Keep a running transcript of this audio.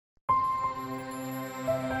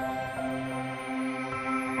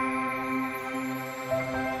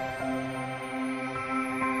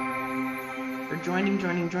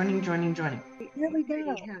joining. Here we go.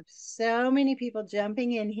 We have so many people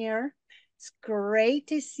jumping in here. It's great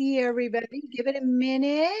to see everybody. Give it a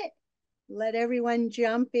minute. Let everyone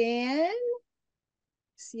jump in.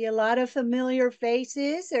 See a lot of familiar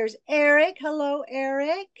faces. There's Eric. Hello,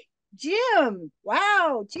 Eric. Jim.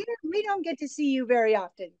 Wow, Jim, we don't get to see you very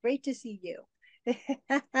often. Great to see you.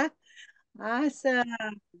 Awesome.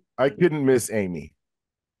 I couldn't miss Amy.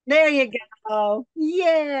 There you go.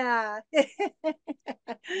 Yeah.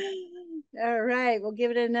 All right. We'll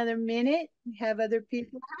give it another minute. We have other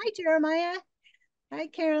people. Hi, Jeremiah. Hi,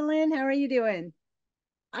 Carolyn. How are you doing?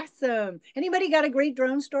 Awesome. Anybody got a great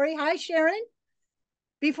drone story? Hi, Sharon.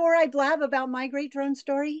 Before I blab about my great drone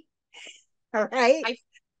story. All right.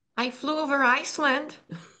 I flew over Iceland.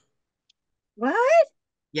 What?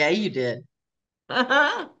 Yeah, you did.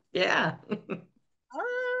 Yeah.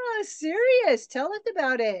 Oh, serious. Tell us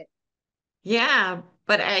about it. Yeah,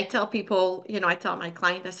 but I tell people, I tell my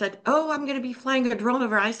client, I said, "Oh, I'm going to be flying a drone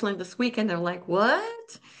over Iceland this week." And they're like,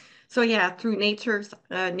 "What?" So yeah, through Nature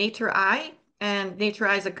Eye, and Nature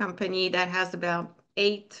Eye is a company that has about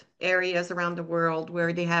 8 areas around the world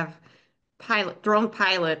where they have drone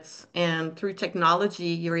pilots, and through technology,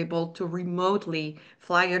 you're able to remotely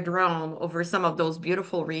fly a drone over some of those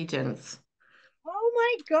beautiful regions. Oh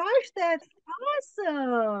my gosh, that's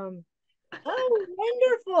awesome. Oh,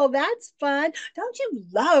 wonderful. That's fun. Don't you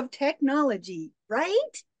love technology,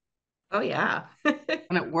 right? Oh yeah. When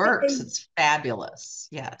it works, it's fabulous.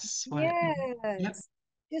 Yes. Yep. Yes.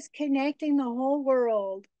 Just connecting the whole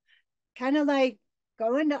world. Kind of like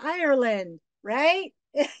going to Ireland, right?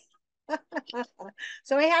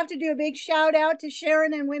 So I have to do a big shout out to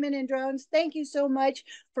Sharon and Women in Drones. Thank you so much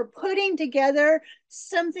for putting together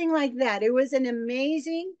something like that. It was an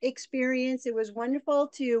amazing experience. It was wonderful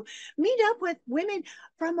to meet up with women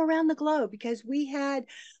from around the globe because we had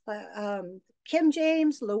Kim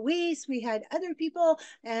James, Louise, we had other people,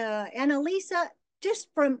 Annalisa, just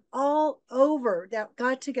from all over that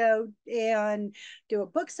got to go and do a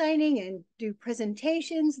book signing and do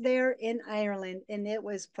presentations there in Ireland. And it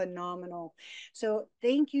was phenomenal. So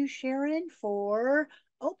thank you, Sharon, for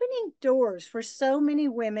opening doors for so many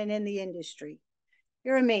women in the industry.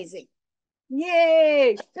 You're amazing.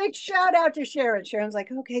 Yay! Big shout out to Sharon. Sharon's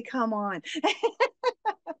like, okay, come on.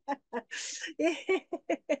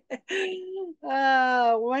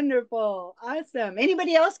 Oh, wonderful. Awesome.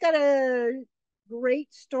 Anybody else got a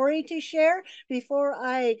great story to share before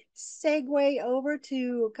I segue over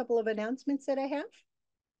to a couple of announcements that I have?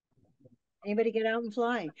 Anybody get out and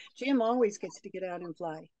fly? Jim always gets to get out and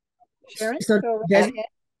fly. Sharon, So, go right Des, ahead.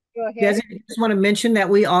 Go ahead. Des, I just want to mention that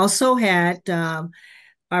we also had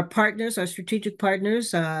our partners, our strategic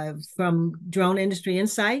partners from Drone Industry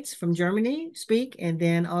Insights from Germany speak, and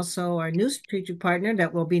then also our new strategic partner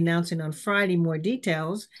that we'll be announcing on Friday more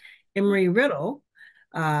details, Emery Riddle.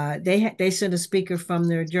 They sent a speaker from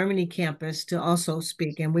their Germany campus to also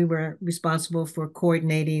speak, and we were responsible for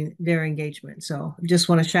coordinating their engagement. So just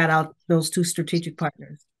want to shout out those two strategic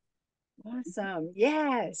partners. Awesome.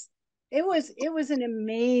 Yes. It was an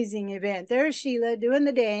amazing event. There's Sheila doing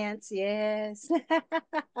the dance. Yes.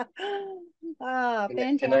 Oh, Can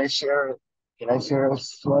I fantastic. share? Can I share a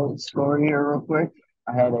story here real quick?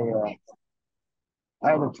 I had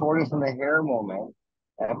a tortoise and a hare moment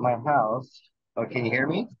at my house. Oh, can you hear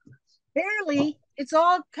me? Barely. It's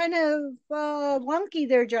all kind of wonky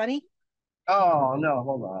there, Johnny. Oh no,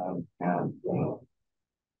 hold on. God dang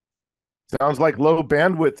it. Sounds like low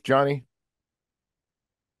bandwidth, Johnny.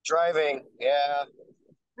 Driving. Yeah.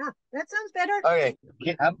 Ah, that sounds better. Okay.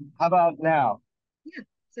 How about now? Yeah,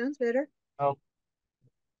 sounds better. Oh,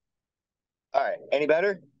 all right. Any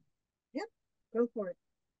better? Yep, go for it.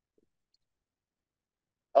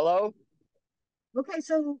 Hello? Okay,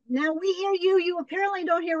 so now we hear you. You apparently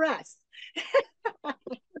don't hear us. My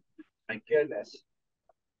goodness.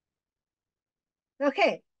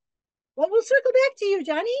 Okay. Well, we'll circle back to you,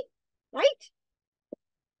 Johnny. Right?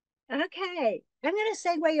 Okay. I'm going to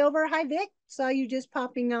segue over. Hi, Vic. Saw you just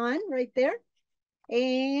popping on right there.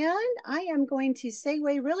 And I am going to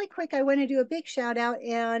segue really quick. I want to do a big shout out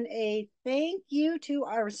and a thank you to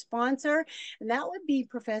our sponsor, and that would be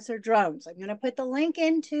Professor Drones. I'm going to put the link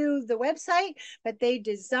into the website, but they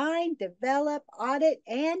design, develop, audit,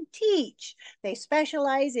 and teach. They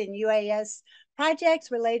specialize in UAS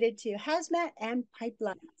projects related to hazmat and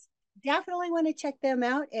pipelines. definitely want to check them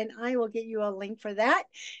out, and I will get you a link for that.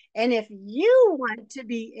 And if you want to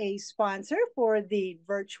be a sponsor for the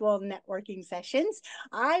virtual networking sessions,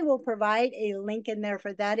 I will provide a link in there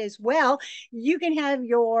for that as well. You can have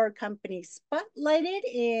your company spotlighted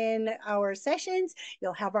in our sessions.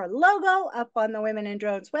 You'll have our logo up on the Women in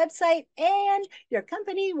Drones website, and your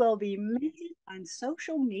company will be mentioned on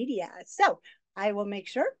social media. So I will make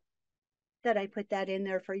sure that I put that in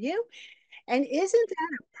there for you. And isn't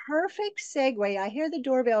that a perfect segue? I hear the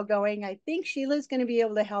doorbell going. I think Sheila's going to be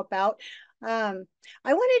able to help out. I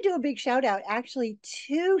want to do a big shout out actually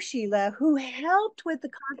to Sheila, who helped with the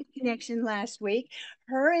Coffee Connection last week.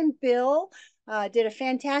 Her and Bill did a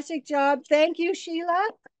fantastic job. Thank you, Sheila.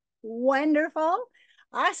 Wonderful.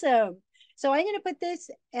 Awesome. So I'm going to put this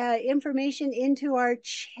information into our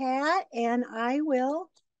chat, and I will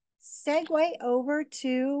segue over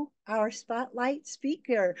to our spotlight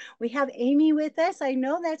speaker. We have Amy with us. I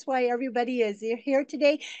know that's why everybody is here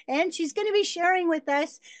today, and she's going to be sharing with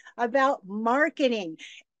us about marketing.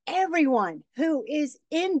 Everyone who is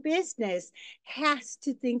in business has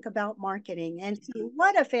to think about marketing. And so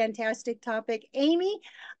what a fantastic topic. Amy,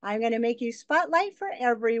 I'm going to make you spotlight for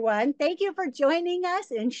everyone. Thank you for joining us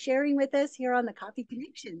and sharing with us here on the Coffee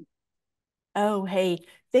Connection. Oh, hey,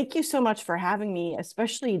 thank you so much for having me,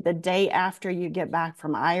 especially the day after you get back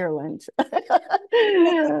from Ireland.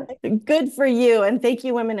 Good for you. And thank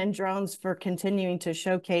you, Women in Drones, for continuing to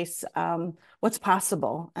showcase what's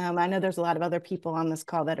possible. I know there's a lot of other people on this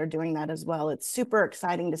call that are doing that as well. It's super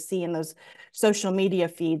exciting to see in those social media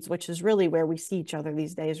feeds, which is really where we see each other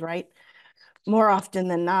these days, right? More often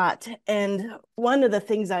than not. And one of the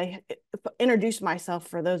things I introduce myself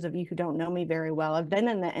for those of you who don't know me very well, I've been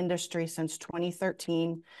in the industry since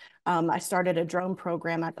 2013. I started a drone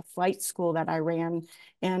program at the flight school that I ran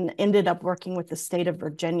and ended up working with the state of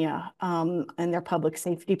Virginia and their public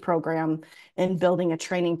safety program and building a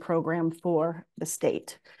training program for the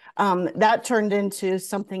state. That turned into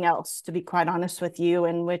something else, to be quite honest with you,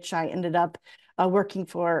 in which I ended up working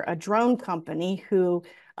for a drone company who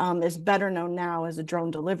is better known now as a drone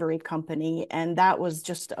delivery company. And that was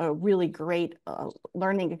just a really great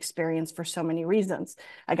learning experience for so many reasons.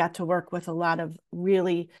 I got to work with a lot of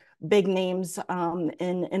really big names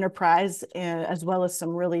in enterprise, as well as some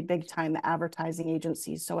really big time advertising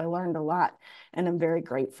agencies. So I learned a lot, and I'm very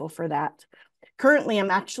grateful for that. Currently, I'm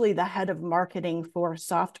actually the head of marketing for a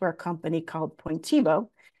software company called Pointivo,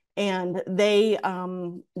 and they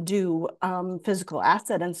do physical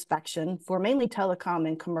asset inspection for mainly telecom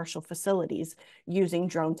and commercial facilities using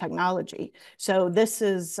drone technology. So this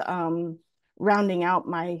is rounding out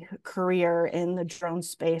my career in the drone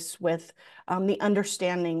space with the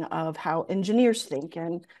understanding of how engineers think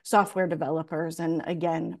and software developers. And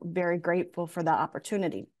again, very grateful for the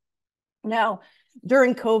opportunity. Now,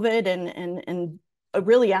 during COVID and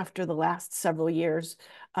really after the last several years,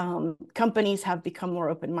 companies have become more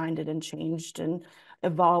open-minded and changed and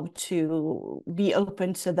evolved to be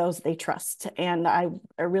open to those they trust. And I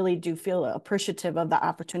really do feel appreciative of the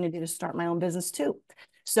opportunity to start my own business too.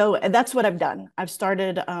 So that's what I've done. I've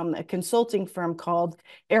started a consulting firm called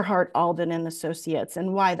Earhart, Alden and Associates.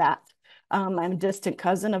 And why that? I'm a distant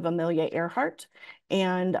cousin of Amelia Earhart,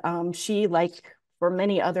 and she, like for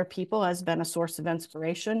many other people, has been a source of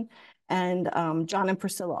inspiration. And John and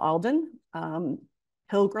Priscilla Alden,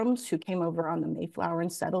 pilgrims who came over on the Mayflower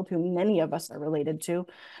and settled, who many of us are related to,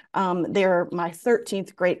 they're my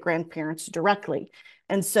 13th great-grandparents directly.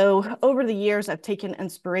 And so over the years, I've taken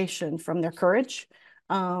inspiration from their courage,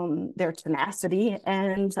 their tenacity,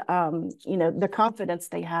 and the confidence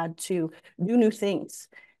they had to do new things.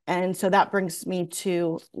 And so that brings me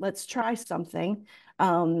to, let's try something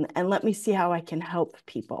and let me see how I can help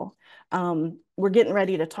people. We're getting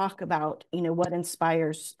ready to talk about, what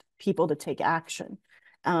inspires people to take action,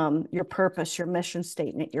 your purpose, your mission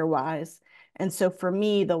statement, your whys. And so for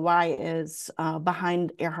me, the why is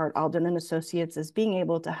behind Earhart, Alden and Associates is being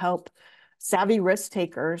able to help savvy risk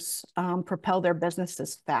takers propel their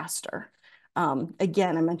businesses faster.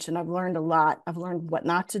 Again, I mentioned I've learned a lot. I've learned what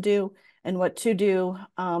not to do and what to do,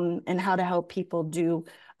 and how to help people do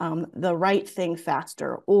the right thing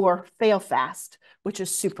faster or fail fast, which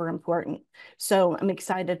is super important. So I'm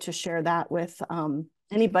excited to share that with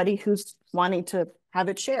anybody who's wanting to have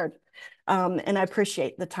it shared. And I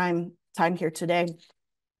appreciate the time here today.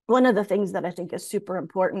 One of the things that I think is super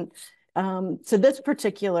important to this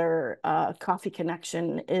particular Coffee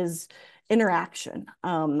Connection is interaction.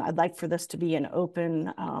 I'd like for this to be an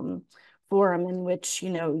open forum in which,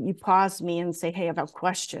 you pause me and say, hey, I have a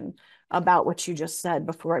question about what you just said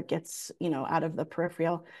before it gets, out of the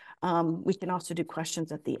peripheral. We can also do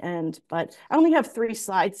questions at the end, but I only have 3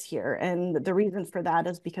 slides here. And the reason for that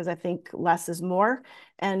is because I think less is more,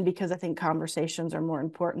 and because I think conversations are more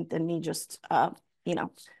important than me just, you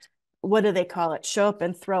know, what do they call it? Show up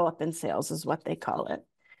and throw up in sales is what they call it.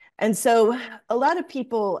 And so a lot of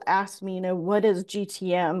people ask me, you know, what is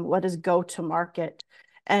GTM? What is go to market?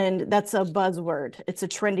 And that's a buzzword. It's a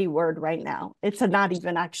trendy word right now. It's not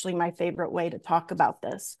even actually my favorite way to talk about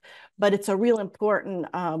this, but it's a real important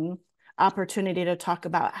opportunity to talk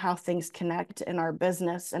about how things connect in our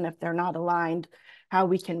business. And if they're not aligned, how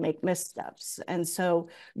we can make missteps. And so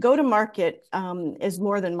go to market is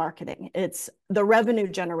more than marketing. It's the revenue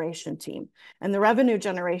generation team. And the revenue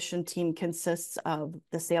generation team consists of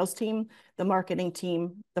the sales team, the marketing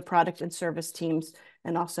team, the product and service teams,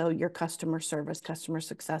 and also your customer service, customer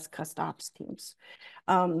success, cust ops teams.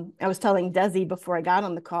 I was telling Desi before I got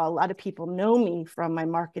on the call, a lot of people know me from my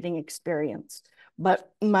marketing experience.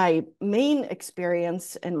 But my main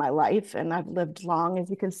experience in my life, and I've lived long,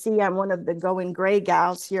 as you can see, I'm one of the going gray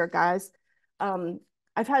gals here, guys.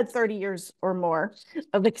 I've had 30 years or more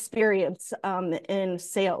of experience in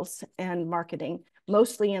sales and marketing,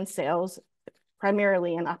 mostly in sales,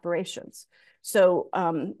 primarily in operations. So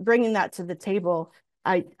bringing that to the table,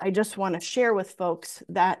 I just want to share with folks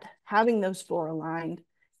that having those 4 aligned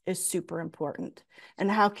is super important.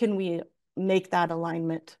 And how can we make that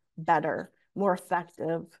alignment better, more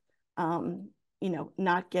effective, you know,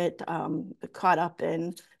 not get caught up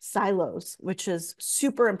in silos, which is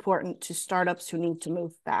super important to startups who need to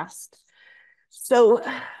move fast. So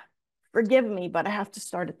forgive me, but I have to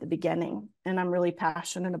start at the beginning, and I'm really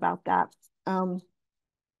passionate about that.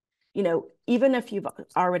 You know, even if you've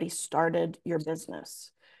already started your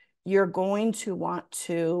business, you're going to want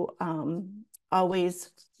to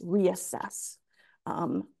always reassess,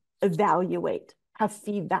 evaluate, have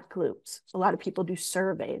feedback loops. A lot of people do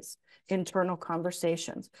surveys, internal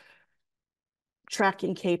conversations,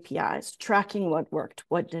 tracking KPIs, tracking what worked,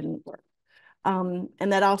 what didn't work. And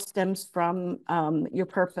that all stems from your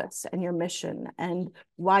purpose and your mission and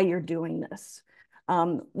why you're doing this.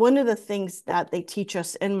 One of the things that they teach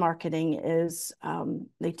us in marketing is,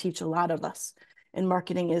 they teach a lot of us in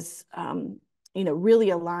marketing is, you know,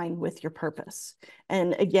 really align with your purpose.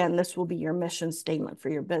 And again, this will be your mission statement for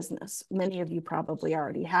your business. Many of you probably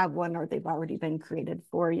already have one, or they've already been created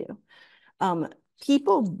for you.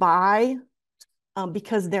 People buy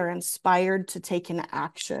because they're inspired to take an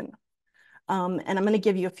action. And I'm going to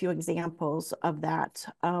give you a few examples of that.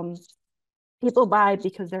 People buy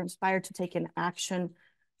because they're inspired to take an action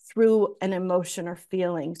through an emotion or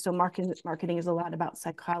feeling. So marketing is a lot about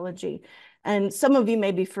psychology. And some of you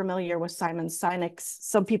may be familiar with Simon Sinek's.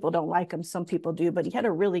 Some people don't like him, some people do, but he had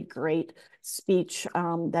a really great speech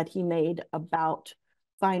that he made about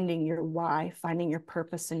finding your why, finding your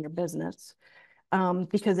purpose in your business.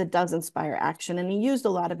 Because it does inspire action. And he used a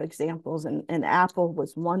lot of examples, and Apple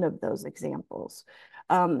was one of those examples.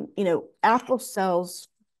 You know, Apple sells,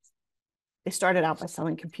 they started out by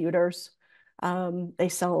selling computers. They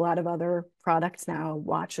sell a lot of other products now,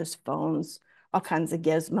 watches, phones, all kinds of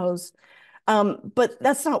gizmos. But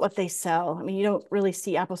that's not what they sell. I mean, you don't really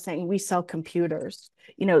see Apple saying, we sell computers.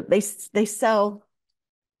 You know, they sell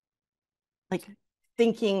like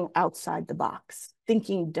thinking outside the box,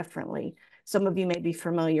 thinking differently. Some of you may be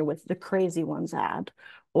familiar with the Crazy Ones ad,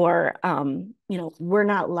 or, you know, we're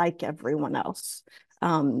not like everyone else.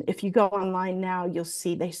 If you go online now, you'll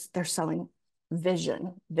see they're selling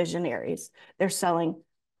visionaries. They're selling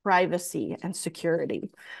privacy and security,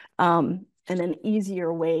 and an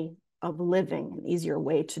easier way of living, an easier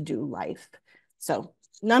way to do life. So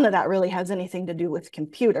none of that really has anything to do with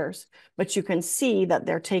computers, but you can see that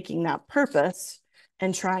they're taking that purpose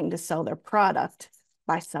and trying to sell their product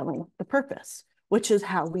by selling the purpose, which is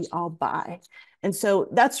how we all buy. And so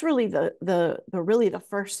that's really the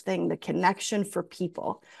first thing, the connection for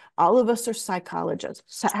people. All of us are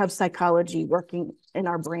psychologists, have psychology working in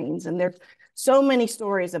our brains. And there's so many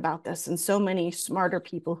stories about this and so many smarter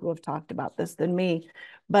people who have talked about this than me.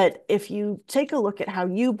 But if you take a look at how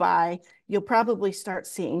you buy, you'll probably start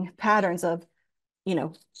seeing patterns of, you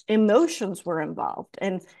know, emotions were involved.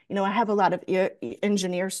 And, you know, I have a lot of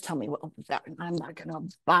engineers tell me, well, I'm not going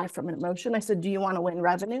to buy from an emotion. I said, do you want to win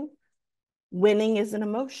revenue? Winning is an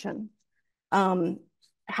emotion.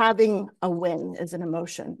 Having a win is an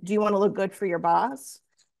emotion. Do you want to look good for your boss?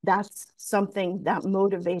 That's something that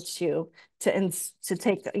motivates you to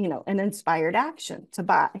take, you know, an inspired action to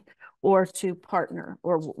buy or to partner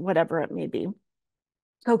or whatever it may be.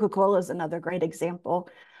 Coca-Cola is another great example.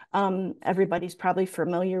 Everybody's probably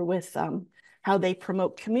familiar with how they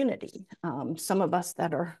promote community. Some of us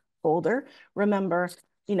that are older remember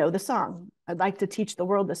the song, I'd like to teach the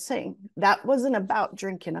world to sing. That wasn't about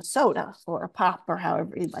drinking a soda or a pop or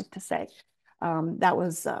however you'd like to say. That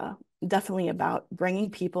was definitely about bringing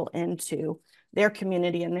people into their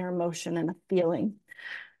community and their emotion and a feeling.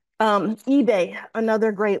 eBay,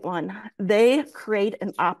 another great one. They create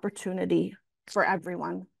an opportunity for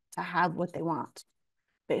everyone to have what they want,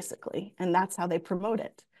 basically. And that's how they promote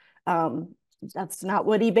it. That's not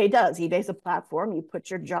what eBay does. eBay's a platform. You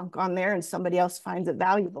put your junk on there and somebody else finds it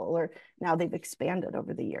valuable, or now they've expanded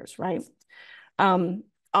over the years, right?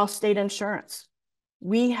 Allstate Insurance.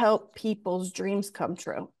 We help people's dreams come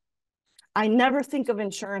true. I never think of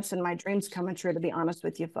insurance in my dreams coming true, to be honest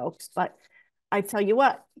with you folks, but I tell you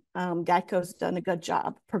what, Geico's done a good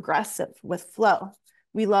job. Progressive with Flow.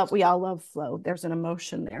 We all love Flow. There's an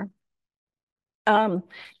emotion there.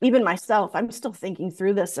 Even myself, I'm still thinking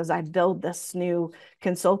through this as I build this new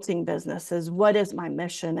consulting business, is what is my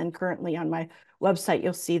mission? And currently on my website,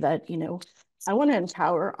 you'll see that, I want to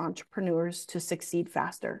empower entrepreneurs to succeed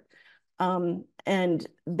faster. And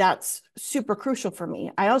that's super crucial for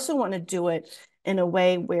me. I also want to do it in a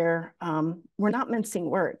way where we're not mincing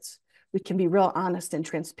words. We can be real honest and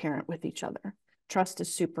transparent with each other. Trust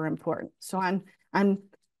is super important. So I'm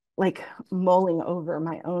like mulling over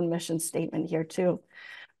my own mission statement here too,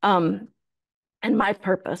 and my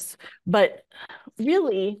purpose. But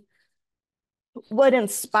really, what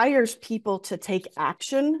inspires people to take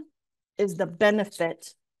action is the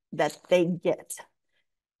benefit that they get.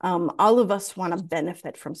 All of us want to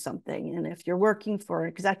benefit from something. And if you're working for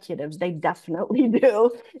executives, they definitely do.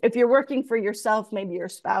 If you're working for yourself, maybe your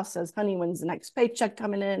spouse says, honey, when's the next paycheck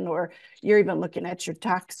coming in? Or you're even looking at your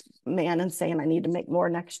tax man and saying, I need to make more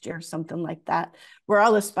next year, something like that. We're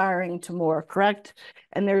all aspiring to more, correct?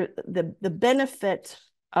 And the benefit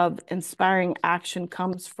of inspiring action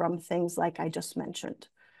comes from things like I just mentioned.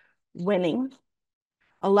 Winning.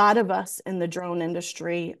 A lot of us in the drone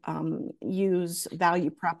industry use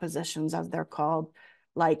value propositions, as they're called,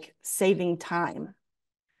 like saving time.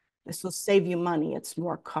 This will save you money. It's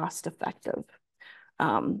more cost effective.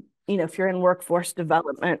 If you're in workforce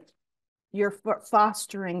development, you're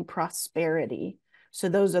fostering prosperity. So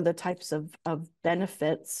those are the types of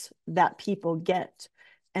benefits that people get.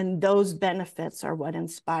 And those benefits are what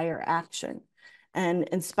inspire action. And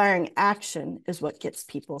inspiring action is what gets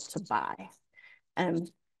people to buy.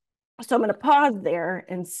 And so I'm going to pause there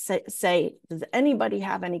and say, does anybody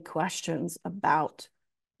have any questions about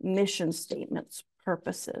mission statements,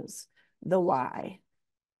 purposes, the why?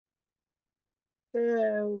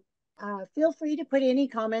 So feel free to put any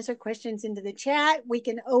comments or questions into the chat. We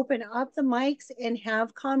can open up the mics and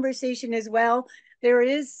have conversation as well. There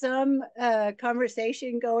is some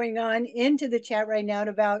conversation going on into the chat right now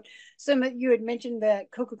about you had mentioned the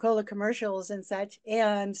Coca-Cola commercials and such.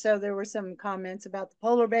 And so there were some comments about the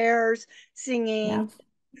polar bears singing.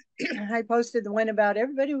 Yeah. I posted the one about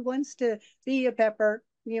everybody who wants to be a pepper.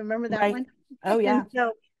 You remember that one? Oh, yeah. And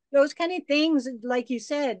so those kind of things, like you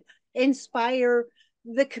said, inspire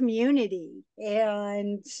the community.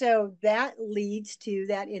 And so that leads to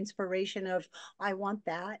that inspiration of, I want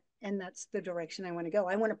that. And that's the direction I want to go.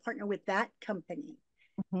 I want to partner with that company.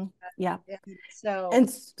 Mm-hmm. Yeah. So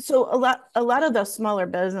a lot of the smaller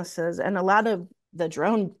businesses and a lot of the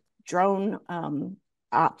drone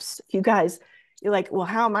ops, you guys, you're like, well,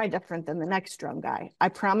 how am I different than the next drone guy? I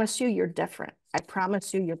promise you, you're different. I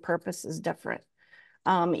promise you, your purpose is different.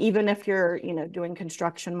 Even if you're, doing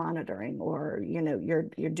construction monitoring, or,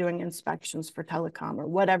 you're doing inspections for telecom or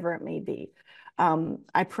whatever it may be.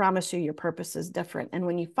 I promise you, your purpose is different. And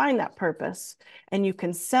when you find that purpose and you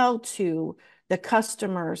can sell to the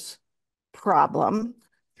customer's problem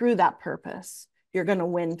through that purpose, you're going to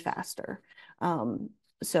win faster.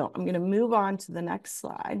 So I'm going to move on to the next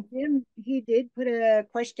slide. Jim, he did put a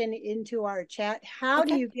question into our chat. How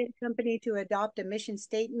do you get a company to adopt a mission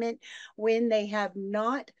statement when they have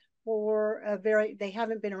not they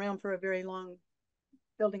haven't been around for a very long,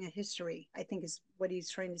 building a history, I think is what he's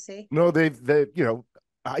trying to say. No,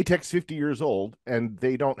 high-tech's 50 years old and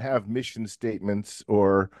they don't have mission statements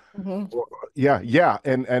or yeah.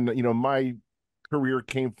 And my career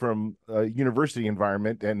came from a university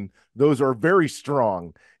environment, and those are very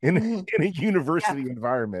strong in a university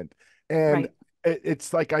environment. And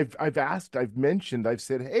it's like I've mentioned, I've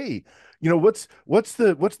said, hey, what's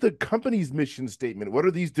the company's mission statement? What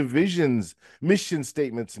are these divisions' mission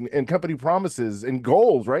statements and company promises and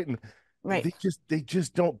goals, right? And they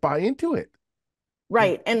just don't buy into it.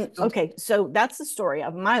 Right. And okay, so that's the story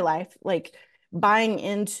of my life, like buying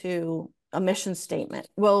into a mission statement.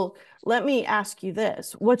 Well, let me ask you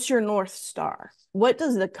this. What's your North Star? What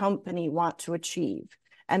does the company want to achieve?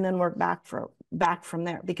 And then work back from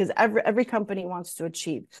there, because every company wants to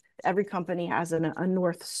achieve. Every company has a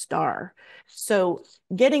North Star. So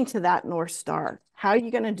getting to that North Star, how are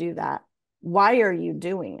you going to do that? Why are you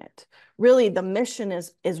doing it? Really, the mission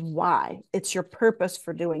is why. It's your purpose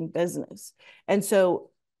for doing business. And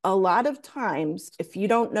so a lot of times, if you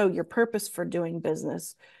don't know your purpose for doing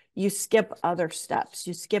business, you skip other steps,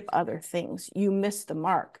 you skip other things, you miss the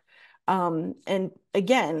mark. And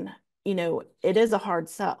again, you know, it is a hard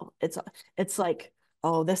sell. It's like,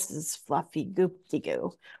 oh, this is fluffy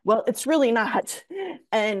goop-de-goo. Well, it's really not.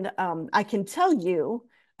 And I can tell you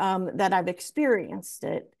that I've experienced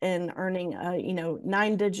it in earning a, you know,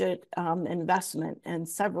 9-digit investment and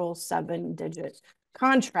several 7-digit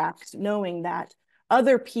contracts, knowing that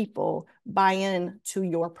other people buy in to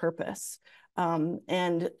your purpose.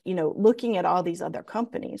 And, you know, looking at all these other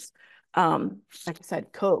companies, like I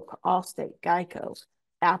said, Coke, Allstate, Geico,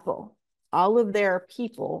 Apple, all of their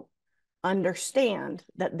people understand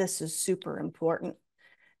that this is super important.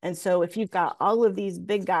 And so if you've got all of these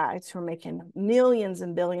big guys who are making millions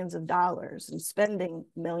and billions of dollars and spending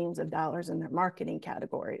millions of dollars in their marketing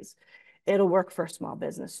categories, it'll work for a small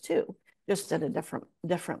business too, just at a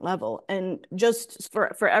different level. And just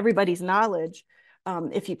for everybody's knowledge,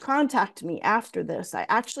 if you contact me after this, I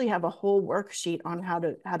actually have a whole worksheet on how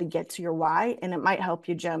to get to your why, and it might help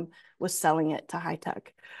you, Jim, with selling it to high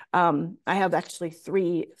tech. I have actually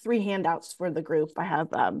three handouts for the group. I have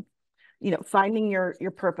you know, finding your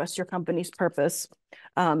purpose, your company's purpose,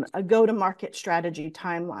 a go-to-market strategy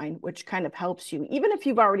timeline, which kind of helps you, even if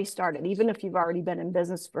you've already started, even if you've already been in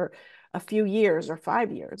business for a few years or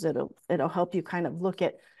 5 years, it'll help you kind of look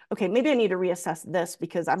at, okay, maybe I need to reassess this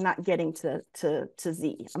because I'm not getting to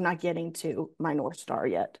Z. I'm not getting to my North Star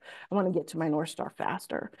yet. I want to get to my North Star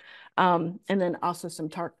faster. And then also some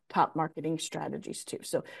top marketing strategies too.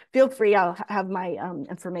 So feel free, I'll have my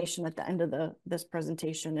information at the end of this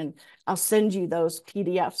presentation, and I'll send you those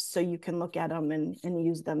PDFs so you can look at them and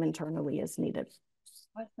use them internally as needed.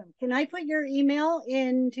 Awesome. Can I put your email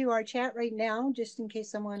into our chat right now, just in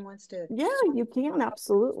case someone wants to? Yeah, you can.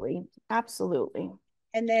 Absolutely. Absolutely.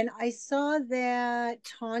 And then I saw that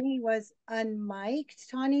Tawny was unmiked.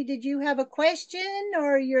 Tawny, did you have a question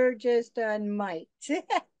or you're just unmiked?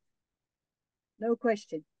 No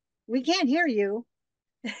question. We can't hear you.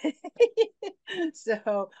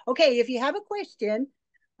 So, okay, if you have a question,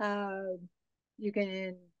 you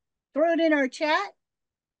can throw it in our chat.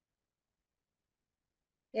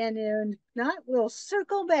 And if not, we'll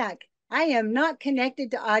circle back. I am not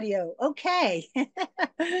connected to audio. Okay.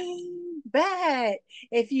 But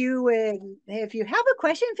if you have a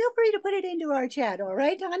question, feel free to put it into our chat. All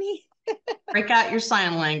right, Tawny? Break out your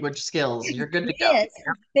sign language skills. You're good to go. Yes,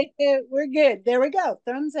 we're good. There we go.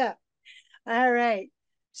 Thumbs up. All right.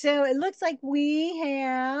 So it looks like we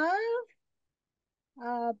have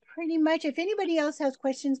pretty much, if anybody else has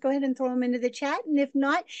questions, go ahead and throw them into the chat. And if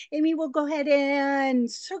not, Amy, we'll go ahead and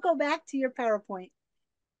circle back to your PowerPoint.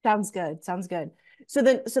 Sounds good. Sounds good. So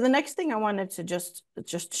the next thing I wanted to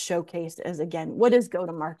just showcase is, again, what is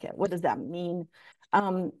go-to-market? What does that mean?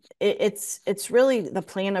 It's really the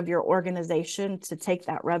plan of your organization to take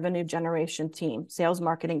that revenue generation team, sales,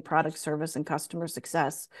 marketing, product, service, and customer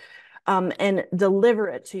success, and deliver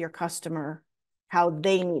it to your customer how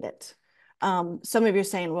they need it. Some of you are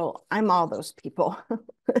saying, well, I'm all those people.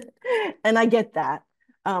 And I get that.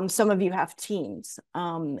 Some of you have teams,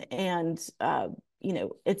 and you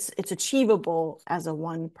know, it's achievable as a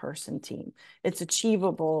 1-person team. It's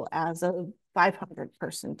achievable as a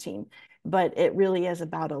 500-person team, but it really is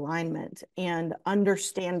about alignment and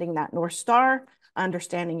understanding that North Star,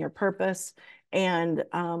 understanding your purpose, and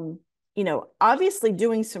you know, obviously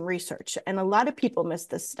doing some research. And a lot of people miss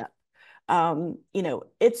this step. You know,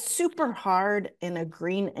 it's super hard in a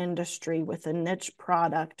green industry with a niche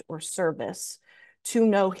product or service to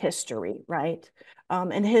know history, right?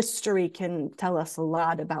 And history can tell us a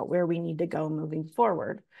lot about where we need to go moving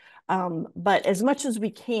forward. But as much as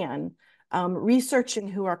we can, researching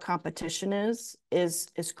who our competition is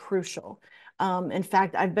crucial. In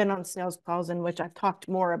fact, I've been on sales calls in which I've talked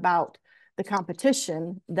more about the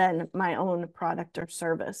competition than my own product or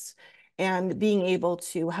service, and being able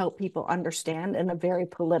to help people understand in a very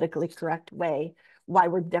politically correct way why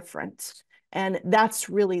we're different. And that's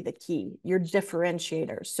really the key, your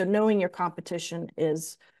differentiators. So knowing your competition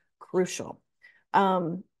is crucial.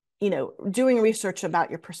 You know, doing research about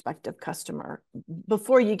your prospective customer.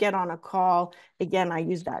 Before you get on a call, again, I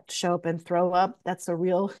use that show up and throw up. That's a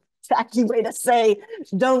real tacky way to say,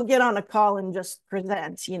 don't get on a call and just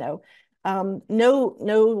present, you know.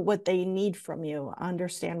 Know what they need from you,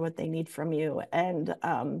 understand what they need from you, and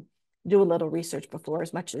do a little research before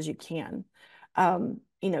as much as you can.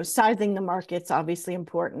 You know, sizing the market's obviously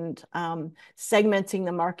important. Segmenting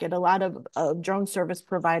the market. A lot of drone service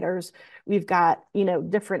providers, we've got, you know,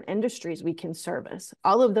 different industries we can service.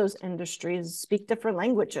 All of those industries speak different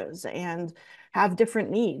languages and have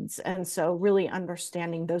different needs. And so really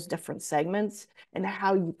understanding those different segments and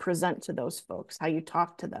how you present to those folks, how you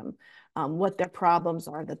talk to them, what their problems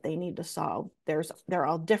are that they need to solve. They're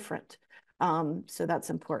all different. So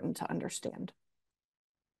that's important to understand.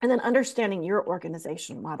 And then understanding your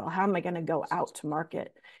organizational model. How am I going to go out to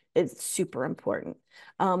market is super important.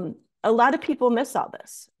 A lot of people miss all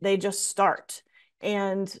this. They just start.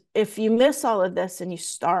 And if you miss all of this and you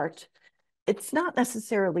start, it's not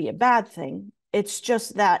necessarily a bad thing. It's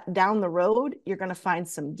just that down the road, you're going to find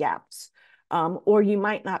some gaps, or you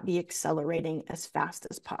might not be accelerating as fast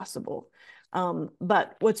as possible.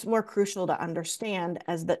 But what's more crucial to understand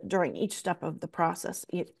is that during each step of the process,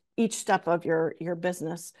 each step of your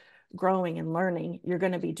business growing and learning, you're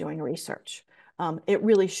going to be doing research. It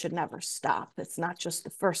really should never stop. It's not just the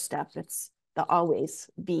first step. It's to always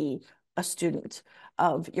be a student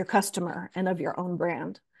of your customer and of your own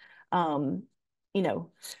brand. You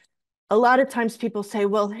know, a lot of times people say,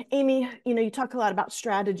 well, Amy, you know, you talk a lot about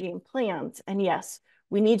strategy and plans. And yes,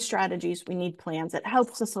 we need strategies, we need plans. It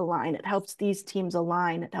helps us align. It helps these teams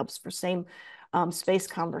align. It helps for same space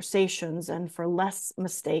conversations and for less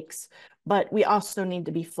mistakes. But we also need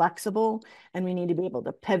to be flexible, and we need to be able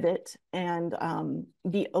to pivot and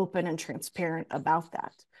be open and transparent about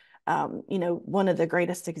that. You know, one of the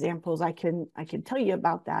greatest examples I can tell you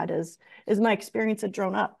about that is my experience at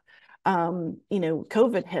Drone Up. You know,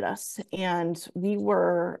 COVID hit us, and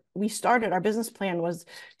we started, our business plan was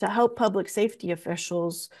to help public safety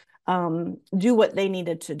officials do what they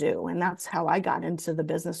needed to do. And that's how I got into the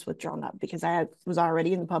business with Drone Up, because I was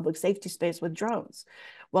already in the public safety space with drones.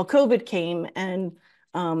 Well, COVID came, and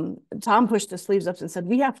Tom pushed his sleeves up and said,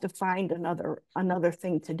 we have to find another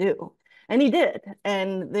thing to do. And he did.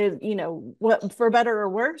 And you know, what, for better or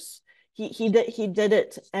worse, he did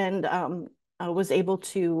it, and was able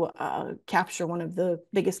to capture one of the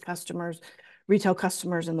biggest retail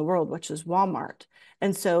customers in the world, which is Walmart.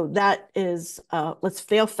 And so that is, let's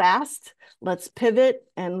fail fast, let's pivot,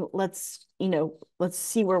 and let's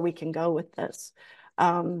see where we can go with this.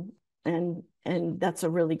 And that's a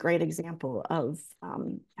really great example of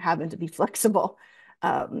having to be flexible.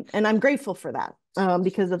 And I'm grateful for that,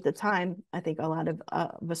 because at the time, I think a lot of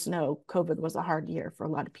us know COVID was a hard year for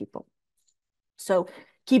a lot of people. So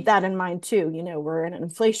keep that in mind too. You know, we're in an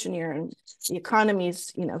inflation year, and the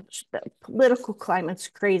economy's, you know, the political climate's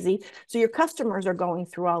crazy. So your customers are going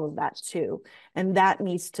through all of that too. And that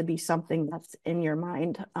needs to be something that's in your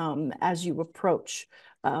mind as you approach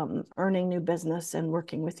earning new business and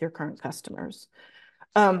working with your current customers.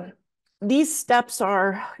 These steps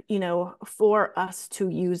are, you know, for us to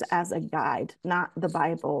use as a guide, not the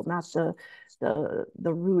Bible, not the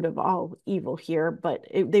root of all evil here, but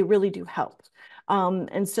they really do help.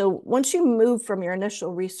 And so once you move from your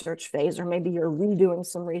initial research phase, or maybe you're redoing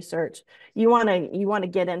some research, you want to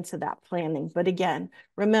get into that planning. But again,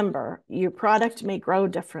 remember, your product may grow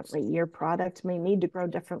differently. Your product may need to grow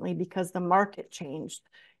differently because the market changed.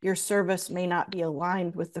 Your service may not be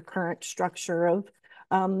aligned with the current structure of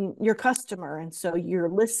your customer. And so you're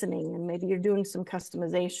listening, and maybe you're doing some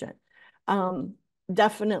customization.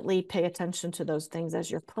 Definitely pay attention to those things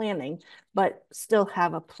as you're planning, but still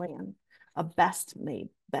have a plan. A best laid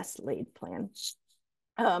plan.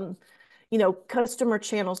 You know, customer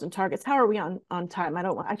channels and targets. How are we on time?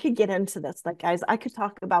 I could get into this. Like, guys, I could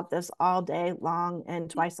talk about this all day long and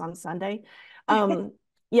twice on Sunday.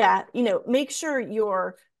 Yeah, you know, make sure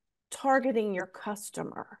you're targeting your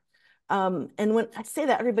customer. And when I say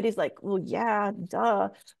that, everybody's like, well, yeah, duh.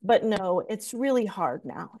 But no, it's really hard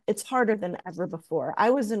now. It's harder than ever before.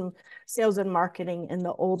 I was in sales and marketing in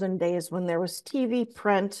the olden days when there was TV,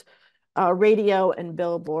 print, radio, and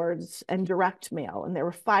billboards, and direct mail. And there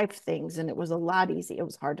were 5 things, and it was a lot easier. It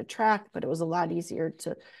was hard to track, but it was a lot easier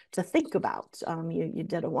to think about. You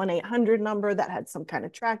did a 1-800 number that had some kind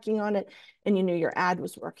of tracking on it, and you knew your ad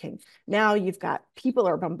was working. Now you've got, people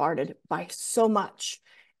are bombarded by so much.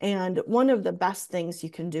 And one of the best things you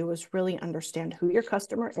can do is really understand who your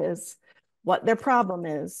customer is, what their problem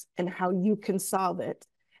is, and how you can solve it.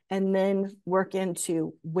 And then work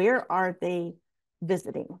into, where are they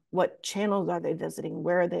visiting? What channels are they visiting?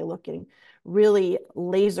 Where are they looking? Really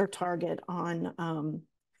laser target on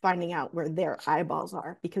finding out where their eyeballs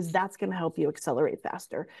are, because that's going to help you accelerate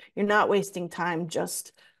faster. You're not wasting time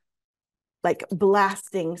just like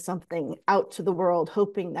blasting something out to the world,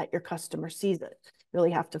 hoping that your customer sees it. You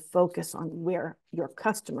really have to focus on where your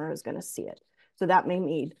customer is going to see it. So that may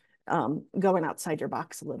mean going outside your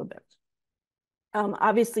box a little bit.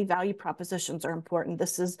 Obviously, value propositions are important.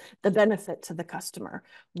 This is the benefit to the customer.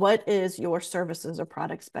 What is your services or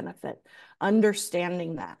products benefit?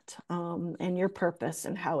 Understanding that and your purpose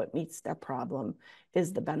and how it meets their problem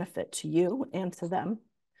is the benefit to you and to them.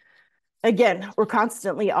 Again, we're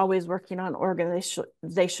constantly always working on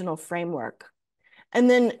organizational framework. And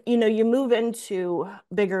then, you move into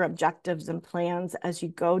bigger objectives and plans as you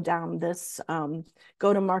go down this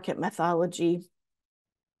go-to-market methodology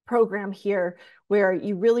program here, where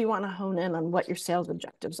you really want to hone in on what your sales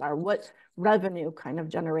objectives are. What revenue kind of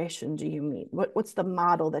generation do you meet? What's the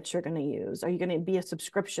model that you're going to use? Are you going to be a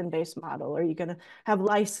subscription-based model? Are you going to have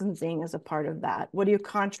licensing as a part of that? What do your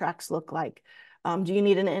contracts look like? Do you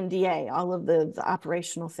need an NDA? All of the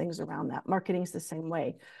operational things around that. Marketing is the same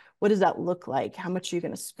way. What does that look like? How much are you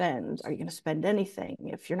going to spend? Are you going to spend anything?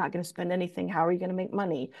 If you're not going to spend anything, how are you going to make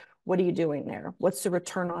money? What are you doing there? What's the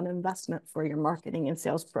return on investment for your marketing and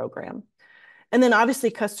sales program? And then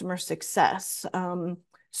obviously customer success.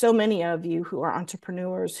 So many of you who are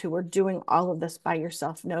entrepreneurs who are doing all of this by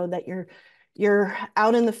yourself know that you're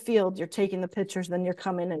out in the field, you're taking the pictures, then you're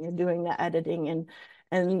coming and you're doing the editing and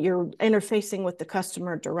you're interfacing with the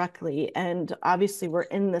customer directly. And obviously we're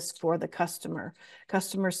in this for the customer.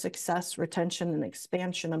 Customer success, retention, and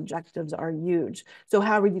expansion objectives are huge. So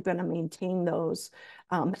how are you going to maintain those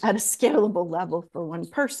at a scalable level for one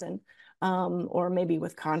person, or maybe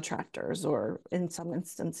with contractors, or in some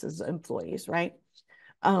instances, employees, right?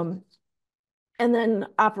 And then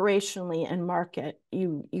operationally and market,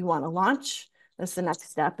 you want to launch. That's the next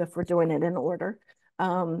step if we're doing it in order.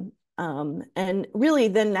 And really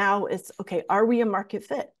then now it's, okay, are we a market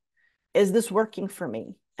fit? Is this working for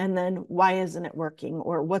me? And then why isn't it working,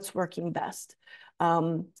 or what's working best?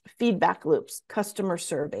 Feedback loops, customer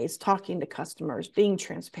surveys, talking to customers, being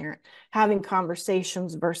transparent, having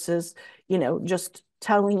conversations versus, just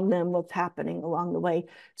telling them what's happening along the way.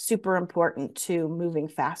 Super important to moving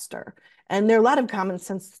faster. And there are a lot of common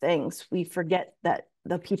sense things. We forget that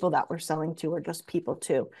the people that we're selling to are just people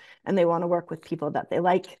too, and they want to work with people that they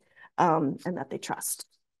like and that they trust.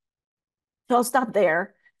 So I'll stop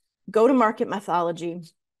there. Go-to-market methodology.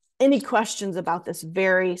 Any questions about this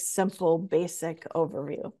very simple, basic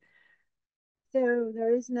overview? So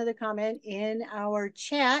there is another comment in our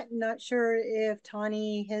chat. Not sure if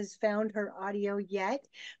Tawny has found her audio yet,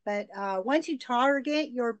 but once you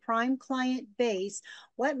target your prime client base,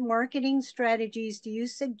 what marketing strategies do you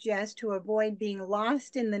suggest to avoid being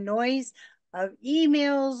lost in the noise of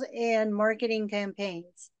emails and marketing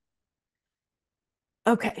campaigns?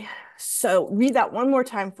 Okay, so read that one more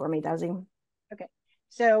time for me, Desi. Okay,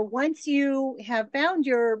 so once you have found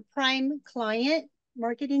your prime client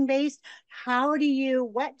marketing base,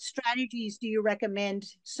 what strategies do you recommend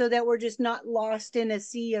so that we're just not lost in a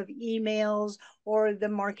sea of emails or the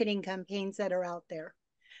marketing campaigns that are out there?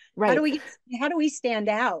 Right. How do we stand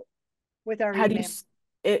out with our email?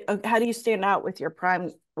 How do you stand out with your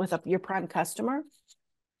prime customer?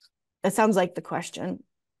 That sounds like the question.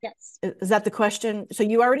 Yes. Is that the question? So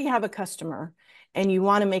you already have a customer and you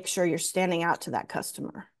want to make sure you're standing out to that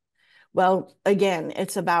customer. Well, again,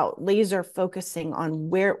 it's about laser focusing on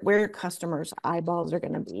where customers' eyeballs are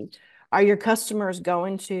going to be. Are your customers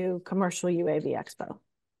going to Commercial UAV Expo?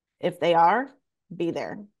 If they are, be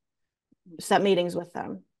there. Set meetings with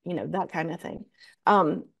them, that kind of thing.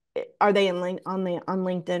 Are they on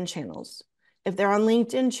LinkedIn channels? If they're on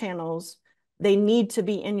LinkedIn channels, they need to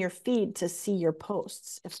be in your feed to see your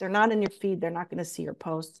posts. If they're not in your feed, they're not going to see your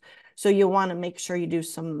posts. So you'll want to make sure you do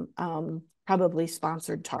some probably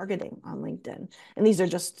sponsored targeting on LinkedIn. And these are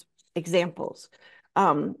just examples.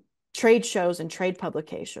 Trade shows and trade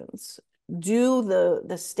publications. Do the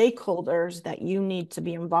stakeholders that you need to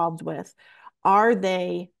be involved with, are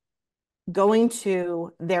they going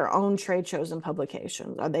to their own trade shows and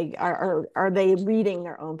publications? Are they reading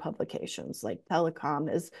their own publications? Like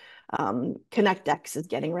telecom is, ConnectX is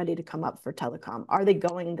getting ready to come up for telecom. Are they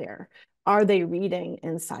going there? Are they reading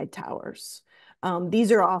Inside Towers?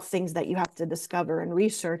 These are all things that you have to discover and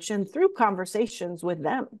research, and through conversations with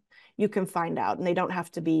them, you can find out. And they don't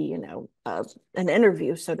have to be, an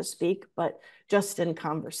interview, so to speak, but just in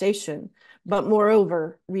conversation. But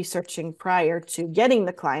moreover, researching prior to getting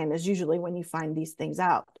the client is usually when you find these things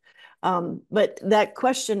out. But that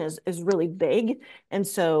question is really big. And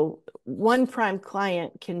so one prime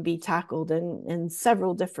client can be tackled in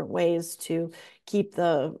several different ways to keep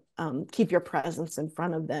your presence in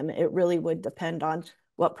front of them. It really would depend on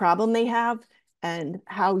what problem they have and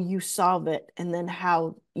how you solve it, and then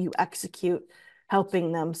how you execute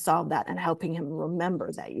helping them solve that and helping him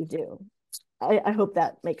remember that you do. I hope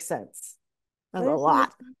that makes sense. That's a That's lot.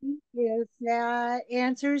 awesome. Yes, that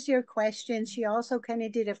answers your question. She also kind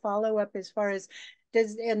of did a follow-up as far as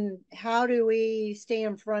and how do we stay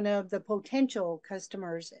in front of the potential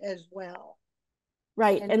customers as well.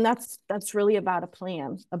 Right. And And that's really about a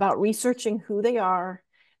plan, about researching who they are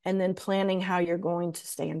and then planning how you're going to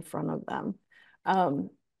stay in front of them.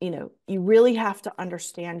 You really have to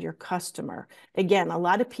understand your customer. Again, a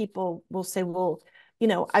lot of people will say, well,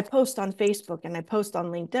 I post on Facebook and I post on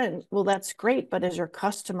LinkedIn. Well, that's great, but as your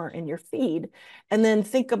customer in your feed, and then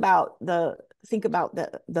think about the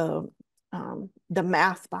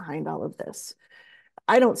math behind all of this.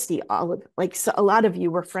 I don't see all of, like, so a lot of you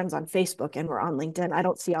were friends on Facebook and we're on LinkedIn. I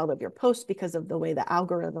don't see all of your posts because of the way the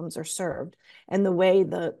algorithms are served and the way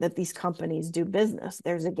that these companies do business.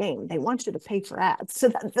 There's a game. They want you to pay for ads. So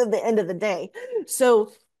that's at the end of the day.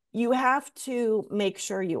 So you have to make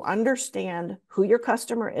sure you understand who your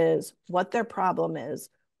customer is, what their problem is,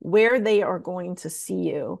 where they are going to see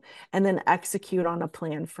you, and then execute on a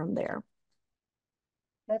plan from there.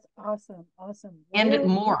 that's awesome. Awesome. And it Where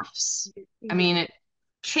morphs. I mean, it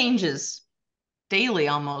changes daily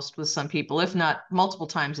almost with some people, if not multiple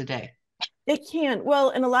times a day. It can. Well,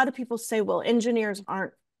 and a lot of people say, well, engineers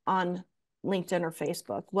aren't on LinkedIn or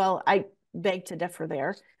Facebook. Well, I beg to differ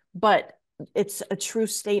there, but it's a true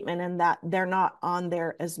statement in that they're not on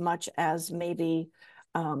there as much as maybe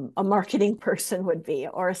a marketing person would be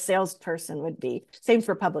or a salesperson would be. Same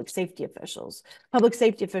for public safety officials. Public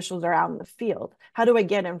safety officials are out in the field. How do I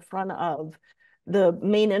get in front of the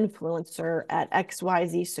main influencer at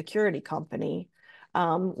XYZ security company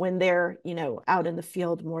when they're, out in the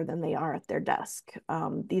field more than they are at their desk?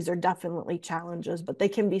 These are definitely challenges, but they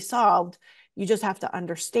can be solved. You just have to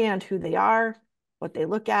understand who they are, what they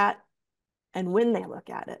look at, and when they look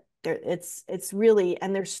at it. It's really,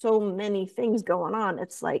 and there's so many things going on.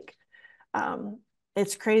 It's like,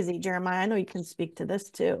 it's crazy, Jeremiah. I know you can speak to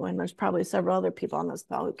this too, and there's probably several other people on this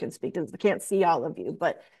call who can speak to this. I can't see all of you,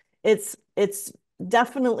 but it's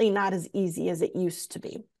definitely not as easy as it used to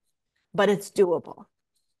be, but it's doable.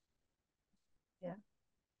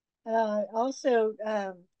 Yeah. Also,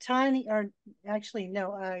 Tanya, or actually,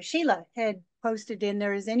 no, Sheila had posted in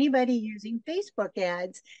there, is anybody using Facebook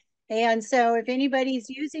ads? And so if anybody's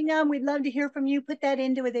using them, we'd love to hear from you. Put that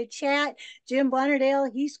into the chat. Jim Blonderdale,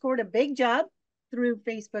 he scored a big job through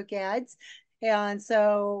Facebook ads. And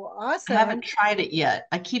so I awesome. haven't tried it yet.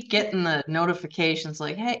 I keep getting the notifications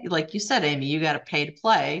like, hey, like you said, Amy, you got to pay to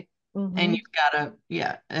play. And you've got to,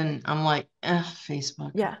 yeah. And I'm like,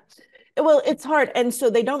 Facebook. Yeah. Well, it's hard. And so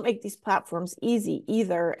they don't make these platforms easy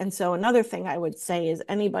either. And so another thing I would say is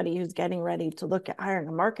anybody who's getting ready to look at hiring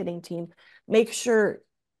a marketing team, make sure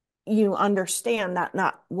you understand that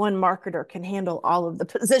not one marketer can handle all of the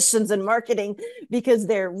positions in marketing because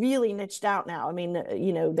they're really niched out now. I mean,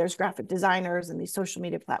 there's graphic designers and these social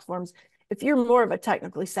media platforms. If you're more of a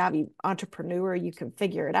technically savvy entrepreneur, you can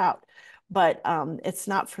figure it out. But it's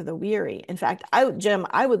not for the weary. In fact, Jim,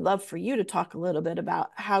 I would love for you to talk a little bit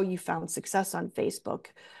about how you found success on Facebook,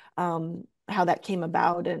 how that came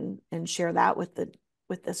about, and share that with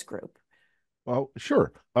this group. Well,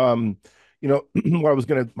 sure. What I was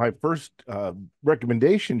my first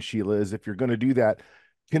recommendation, Sheila, is if you're going to do that,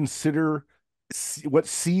 consider what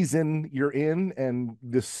season you're in and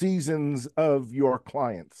the seasons of your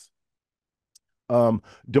clients. Um,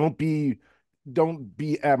 don't be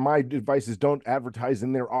my advice is don't advertise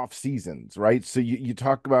in their off seasons, right? So you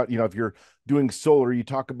talk about, if you're doing solar, you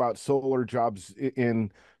talk about solar jobs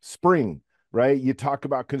in spring, right? You talk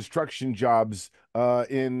about construction jobs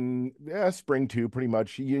in spring too, pretty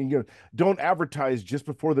much. You don't advertise just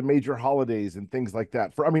before the major holidays and things like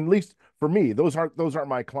that. At least for me, those aren't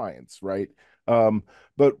my clients, right?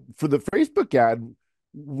 But for the Facebook ad,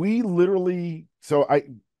 we literally,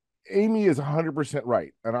 Amy is 100%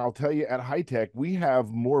 right. And I'll tell you, at High Tech, we have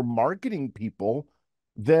more marketing people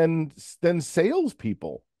than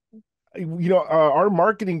salespeople. Our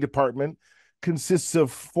marketing department consists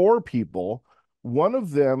of 4 people. One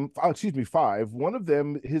of them, excuse me, 5. One of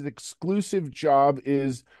them, his exclusive job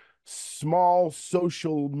is small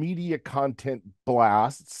social media content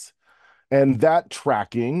blasts and that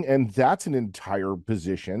tracking, and that's an entire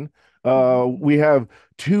position. We have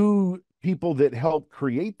 2 people that help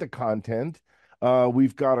create the content.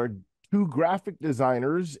 We've got our 2 graphic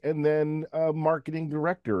designers and then a marketing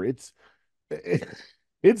director.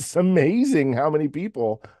 It's amazing how many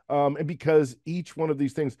people, and because each one of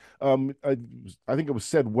these things, I think it was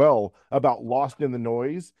said well about lost in the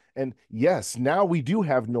noise. And yes, now we do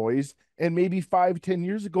have noise. And maybe 5, 10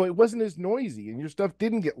 years ago, it wasn't as noisy and your stuff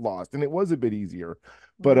didn't get lost and it was a bit easier.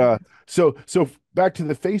 But so back to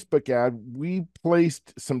the Facebook ad, we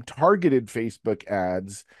placed some targeted Facebook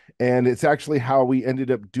ads, and it's actually how we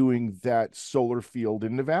ended up doing that solar field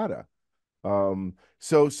in Nevada.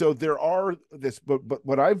 So there are this, but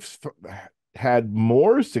what I've had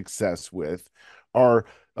more success with are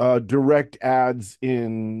direct ads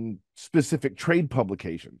in specific trade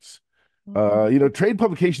publications. Trade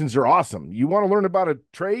publications are awesome. You want to learn about a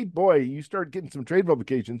trade, boy, you start getting some trade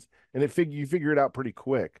publications, and you figure it out pretty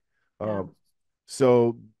quick. Yeah.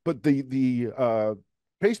 So, but the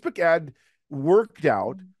Facebook ad worked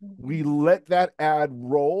out. We let that ad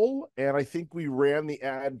roll, and I think we ran the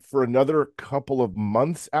ad for another couple of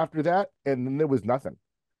months after that, and then there was nothing.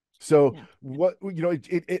 So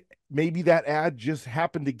it maybe that ad just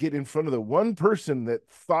happened to get in front of the one person that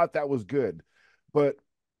thought that was good. But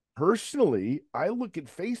personally, I look at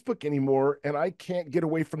Facebook anymore and I can't get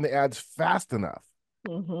away from the ads fast enough.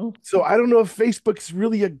 So I don't know if Facebook's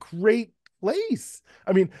really a great place.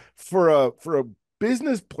 I mean, for a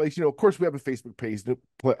business place, of course we have a Facebook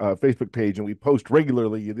page, and we post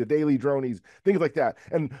regularly, the daily dronies, things like that,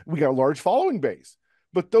 and we got a large following base.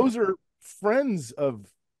 But those are friends of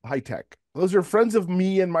high tech. Those are friends of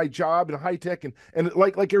me and my job in high tech, and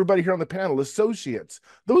like everybody here on the panel, associates.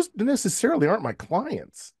 Those necessarily aren't my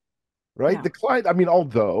clients, right? Yeah. The client, I mean,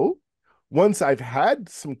 although once I've had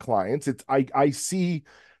some clients, I see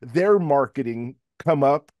their marketing come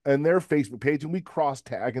up and their Facebook page, and we cross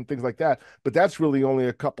tag and things like that. But that's really only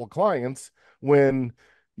a couple of clients when,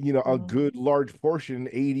 a good large portion,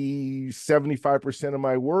 80, 75% of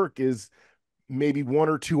my work is maybe one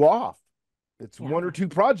or two off. It's one or two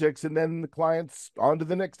projects, and then the client's on to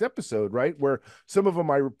the next episode, right? Where some of them,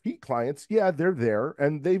 my repeat clients, yeah, they're there,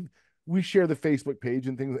 and we share the Facebook page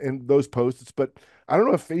and things and those posts, but I don't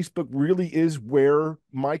know if Facebook really is where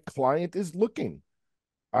my client is looking.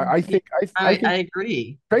 I think I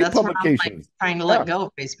agree. trade That's why I'm like publications. trying to let go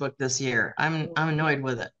of Facebook this year. I'm annoyed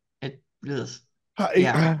with it. It is.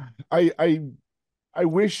 I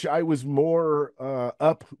wish I was more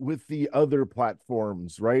up with the other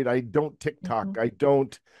platforms, right? I don't TikTok. I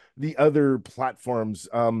don't the other platforms.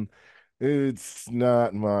 It's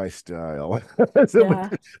not my style. But I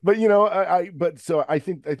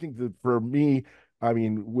think that for me, I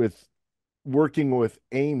mean, with working with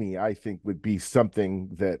Amy, I think would be something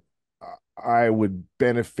that I would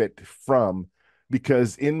benefit from,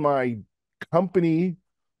 because in my company,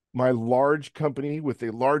 my large company with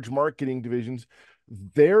a large marketing divisions,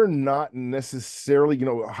 they're not necessarily,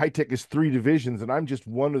 high tech is three divisions, and I'm just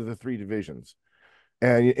one of the three divisions.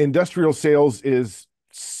 And industrial sales is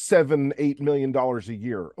 $7-8 million a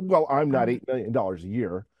year. Well, I'm not $8 million a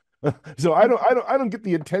year. So I don't get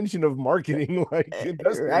the attention of marketing like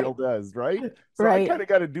industrial does, right? So I kind of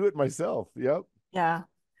got to do it myself. Yep. Yeah.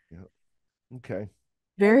 Okay.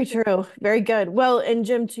 Very true. Very good. Well, and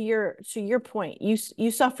Jim, to your point,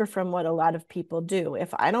 you suffer from what a lot of people do.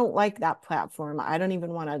 If I don't like that platform, I don't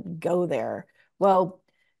even want to go there. Well,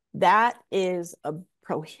 that is a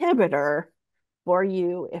prohibitor for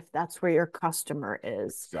you if that's where your customer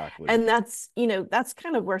is. Exactly. And that's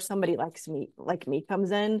kind of where somebody like me comes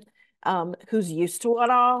in, who's used to it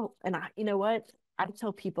all. And I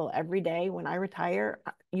tell people every day when I retire,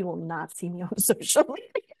 you will not see me on social media.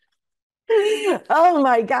 Oh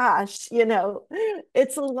my gosh,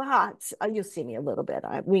 it's a lot. You'll see me a little bit.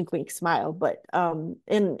 I wink, wink, smile. But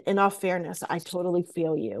in all fairness, I totally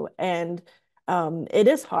feel you. And it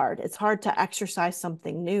is hard. It's hard to exercise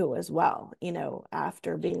something new as well,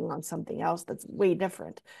 after being on something else that's way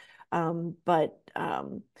different. But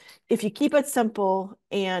if you keep it simple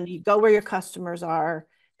and you go where your customers are,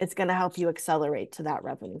 it's going to help you accelerate to that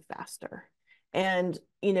revenue faster. And,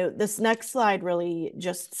 this next slide really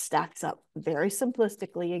just stacks up very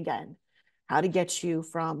simplistically again, how to get you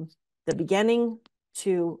from the beginning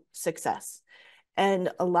to success. And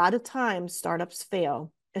a lot of times startups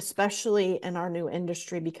fail, especially in our new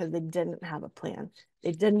industry, because they didn't have a plan.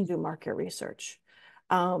 They didn't do market research.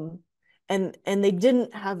 And they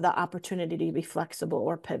didn't have the opportunity to be flexible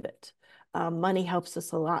or pivot. Money helps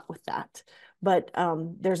us a lot with that. But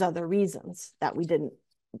there's other reasons that we didn't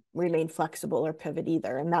remain flexible or pivot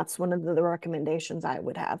either. And that's one of the recommendations I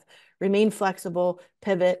would have. Remain flexible,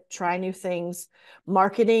 pivot, try new things.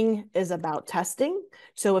 Marketing is about testing.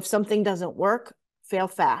 So if something doesn't work, fail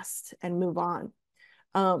fast and move on.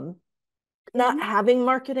 Not having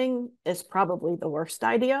marketing is probably the worst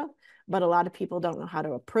idea, but a lot of people don't know how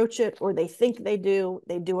to approach it, or they think they do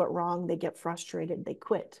it wrong, they get frustrated, they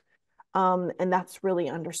quit. And that's really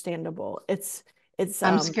understandable. It's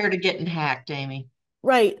I'm scared of getting hacked, Amy.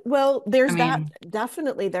 right. Well, there's I that. mean,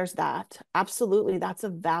 Definitely there's that. Absolutely. That's a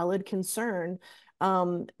valid concern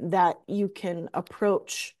that you can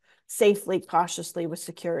approach safely, cautiously with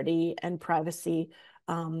security and privacy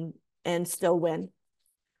and still win.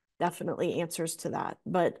 Definitely answers to that.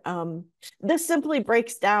 But this simply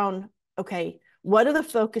breaks down, okay, what are the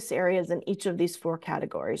focus areas in each of these 4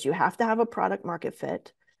 categories? You have to have a product market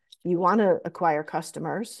fit. You want to acquire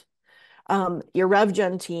customers. Your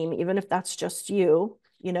RevGen team, even if that's just you,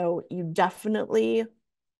 you definitely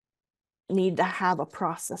need to have a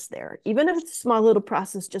process there. Even if it's a small little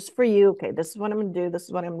process just for you, okay, this is what I'm going to do, this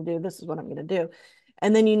is what I'm going to do, this is what I'm going to do.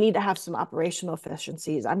 And then you need to have some operational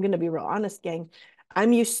efficiencies. I'm going to be real honest, gang.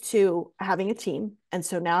 I'm used to having a team. And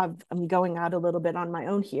so now I'm going out a little bit on my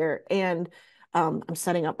own here. And I'm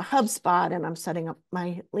setting up a HubSpot and I'm setting up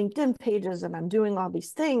my LinkedIn pages and I'm doing all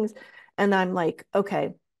these things. And I'm like,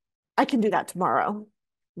 okay, I can do that tomorrow.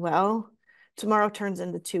 Well, tomorrow turns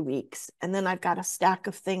into 2 weeks. And then I've got a stack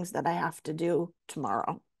of things that I have to do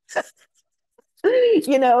tomorrow.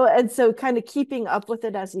 And so kind of keeping up with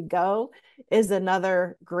it as you go is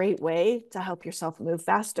another great way to help yourself move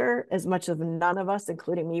faster, as much as none of us,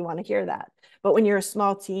 including me, want to hear that. But when you're a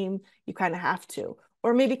small team, you kind of have to,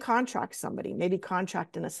 or maybe contract somebody, maybe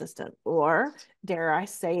contract an assistant, or dare I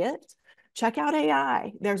say it, check out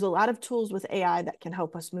AI. There's a lot of tools with AI that can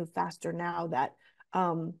help us move faster now that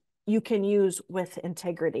you can use with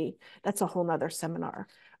integrity. That's a whole nother seminar.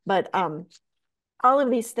 But all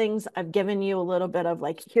of these things, I've given you a little bit of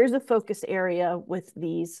like, here's a focus area with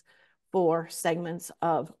these 4 segments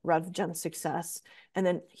of RevGen success. And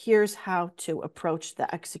then here's how to approach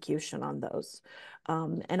the execution on those.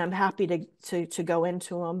 And I'm happy to go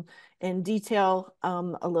into them in detail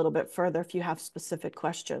a little bit further if you have specific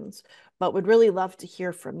questions, but would really love to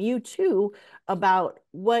hear from you too about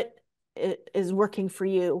what is working for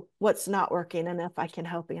you, what's not working, and if I can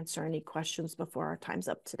help answer any questions before our time's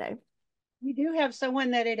up today. We do have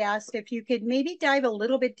someone that had asked if you could maybe dive a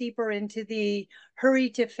little bit deeper into the hurry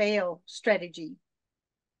to fail strategy.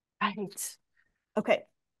 Right. Okay.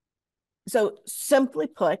 So simply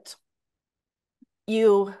put,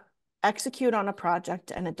 you execute on a project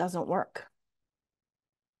and it doesn't work.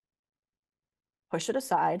 Push it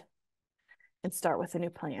aside and start with a new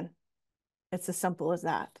plan. It's as simple as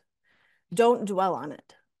that. Don't dwell on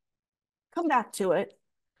it. Come back to it.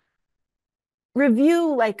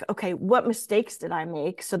 Review, like, okay, what mistakes did I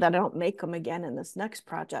make so that I don't make them again in this next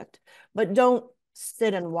project? But don't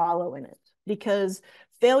sit and wallow in it, because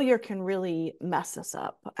failure can really mess us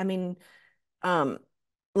up. I mean,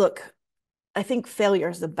 look, I think failure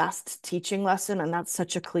is the best teaching lesson, and that's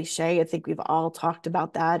such a cliche. I think we've all talked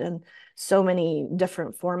about that in so many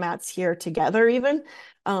different formats here together even.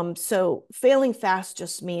 So failing fast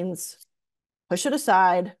just means push it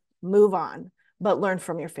aside, move on, but learn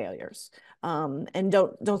from your failures. And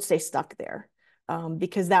don't stay stuck there,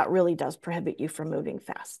 because that really does prohibit you from moving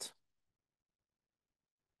fast.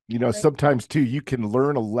 Sometimes too, you can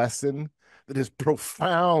learn a lesson that is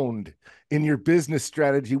profound in your business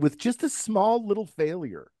strategy with just a small little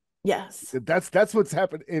failure. Yes. That's what's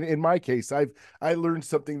happened in my case. I learned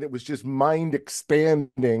something that was just mind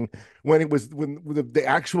expanding when the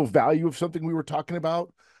actual value of something we were talking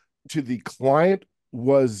about to the client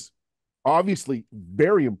was obviously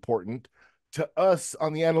very important. To us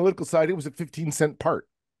on the analytical side, it was a 15-cent part.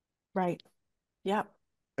 Right. Yep.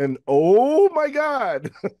 And oh my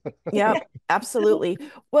God. Yeah, absolutely.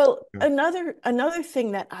 Well, another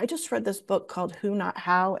thing that I just read this book called Who Not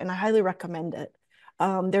How, and I highly recommend it.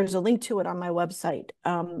 There's a link to it on my website.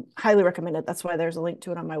 Highly recommend it. That's why there's a link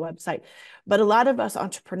to it on my website. But a lot of us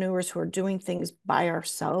entrepreneurs who are doing things by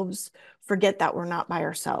ourselves forget that we're not by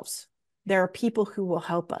ourselves. There are people who will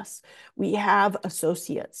help us. We have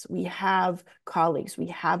associates, we have colleagues, we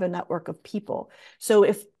have a network of people. So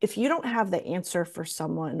if you don't have the answer for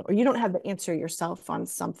someone, or you don't have the answer yourself on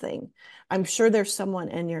something, I'm sure there's someone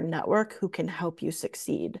in your network who can help you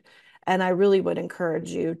succeed. And I really would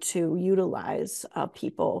encourage you to utilize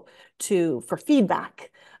people for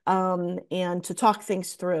feedback and to talk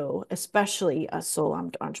things through, especially solo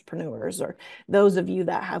entrepreneurs or those of you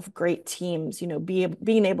that have great teams,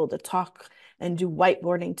 being able to talk and do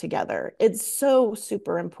whiteboarding together. It's so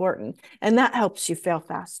super important. And that helps you fail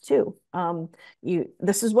fast too.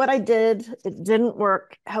 This is what I did. It didn't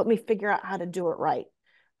work. Help me figure out how to do it right.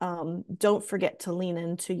 Don't forget to lean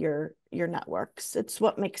into your networks. It's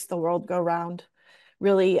what makes the world go round.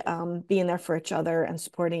 really being there for each other and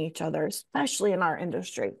supporting each other, especially in our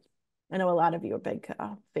industry. I know a lot of you are big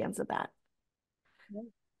fans of that.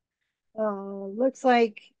 Looks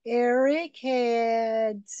like Eric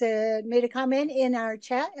had made a comment in our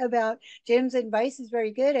chat about Jim's advice is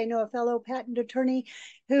very good. I know a fellow patent attorney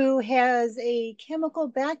who has a chemical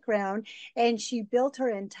background, and she built her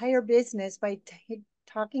entire business by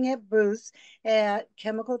talking at booths at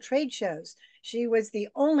chemical trade shows. She was the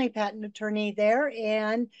only patent attorney there,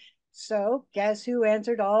 and so guess who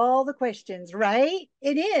answered all the questions, right?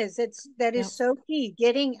 It is. That is so key,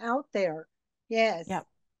 getting out there. Yes. Yep.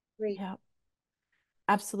 Great. Yeah,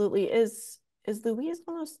 absolutely. Is Louise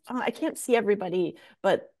on those? I can't see everybody,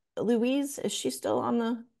 but Louise, is she still on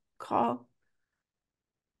the call?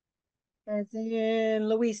 As in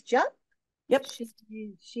Louise Jump? Yep.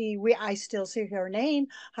 I still see her name.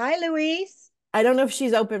 Hi, Louise. I don't know if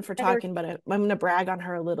she's open for talking, but I'm going to brag on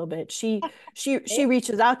her a little bit. She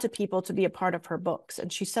reaches out to people to be a part of her books,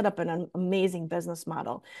 and she set up an amazing business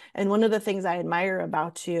model. And one of the things I admire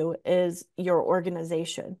about you is your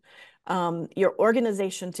organization. Your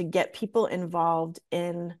organization to get people involved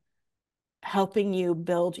in helping you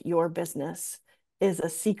build your business is a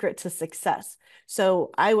secret to success.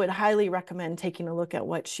 So I would highly recommend taking a look at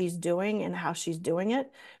what she's doing and how she's doing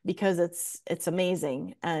it, because it's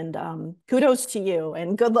amazing. And kudos to you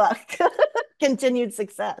and good luck. Continued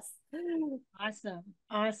success. Awesome.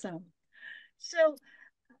 Awesome. So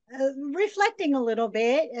reflecting a little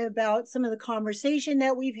bit about some of the conversation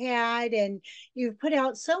that we've had, and you've put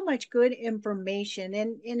out so much good information,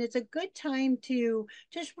 and it's a good time to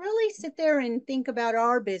just really sit there and think about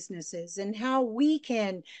our businesses and how we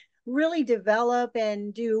can really develop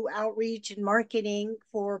and do outreach and marketing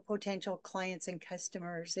for potential clients and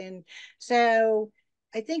customers. And so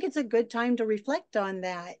I think it's a good time to reflect on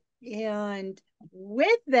that. And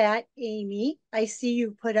with that, Amy, I see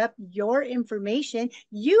you put up your information.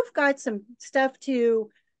 You've got some stuff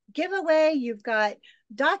to give away. You've got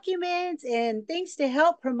documents and things to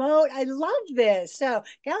help promote. I love this. So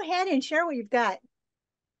go ahead and share what you've got.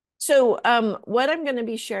 So what I'm going to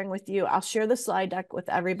be sharing with you, I'll share the slide deck with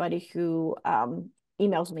everybody who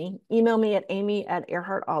emails me. Email me at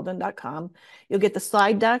amy@earhartalden.com. You'll get the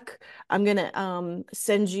slide deck. I'm going to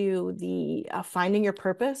send you the Finding Your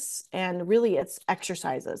Purpose, and really it's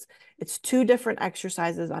exercises. It's 2 different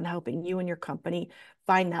exercises on helping you and your company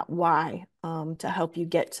find that why, to help you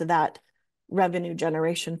get to that revenue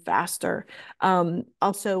generation faster.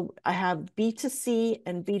 Also, I have B2C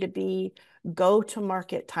and B2B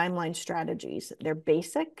go-to-market timeline strategies. They're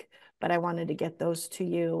basic, but I wanted to get those to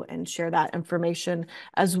you and share that information,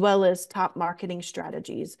 as well as top marketing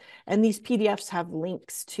strategies. And these PDFs have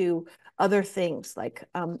links to other things. Like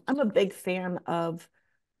I'm a big fan of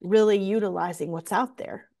really utilizing what's out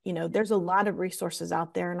there. You know, there's a lot of resources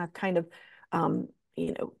out there, and I've kind of,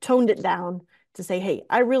 toned it down to say, hey,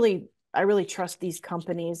 I really trust these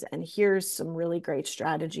companies, and here's some really great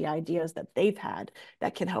strategy ideas that they've had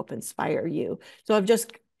that can help inspire you. So I've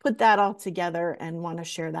just put that all together and want to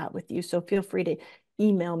share that with you. So feel free to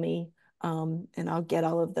email me, and I'll get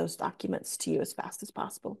all of those documents to you as fast as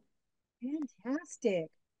possible. Fantastic.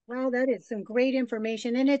 Wow, that is some great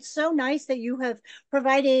information. And it's so nice that you have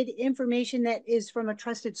provided information that is from a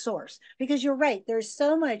trusted source, because you're right, there's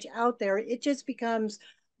so much out there. It just becomes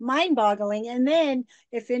mind-boggling. And then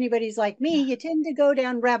if anybody's like me, you tend to go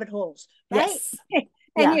down rabbit holes, right? Yes.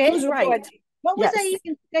 And yeah, who's right? What was I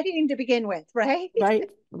even studying to begin with, right? Right.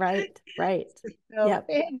 So yep.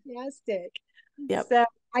 fantastic. Yep. So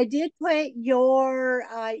I did put your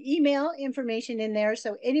email information in there,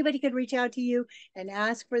 so anybody could reach out to you and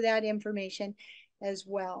ask for that information as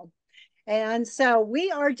well. And so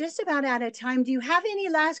we are just about out of time. Do you have any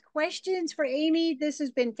last questions for Amy? This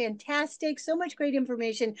has been fantastic. So much great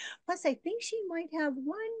information. Plus, I think she might have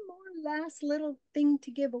one more last little thing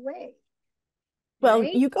to give away. Well,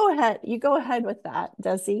 right? You go ahead with that,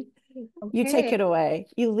 Desi. Okay. You take it away.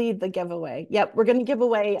 You lead the giveaway. Yep, we're going to give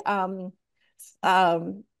away an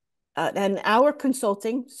hour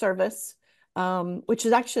consulting service, which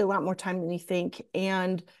is actually a lot more time than you think,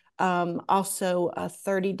 and also a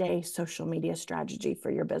 30-day social media strategy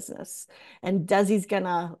for your business. And Desi's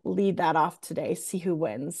gonna lead that off today. See who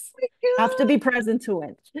wins. Have to be present to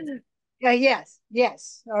win.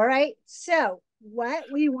 Yes. All right. So what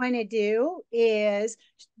we want to do is,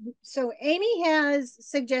 so Amy has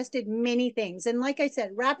suggested many things. And like I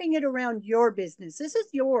said, wrapping it around your business. This is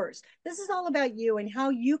yours. This is all about you and how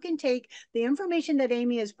you can take the information that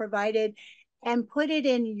Amy has provided and put it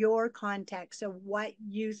in your context of what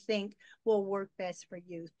you think will work best for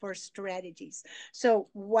you for strategies. So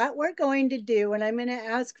what we're going to do, and I'm going to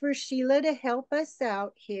ask for Sheila to help us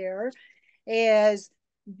out here, is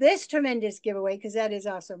this tremendous giveaway, because that is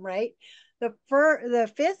awesome, right?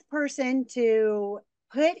 The fifth person to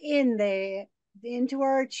put into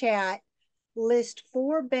our chat, list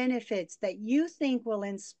 4 benefits that you think will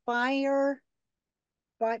inspire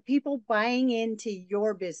people buying into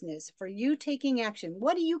your business, for you taking action.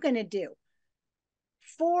 What are you going to do?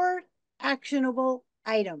 4 actionable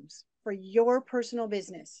items for your personal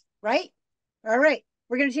business, right? All right.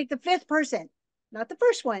 We're going to take the 5th person, not the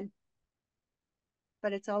first one,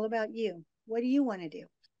 but it's all about you. What do you want to do?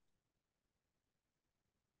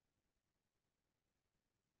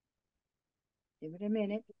 Give it a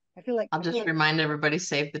minute. I feel like I'll just remind everybody,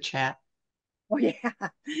 save the chat. Oh, yeah.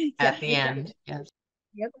 At the end. Yes.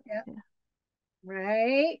 Yep.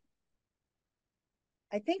 Right.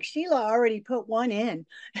 I think Sheila already put one in.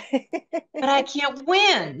 But I can't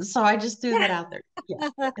win. So I just threw that out there. Yeah,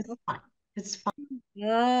 it's fine. It's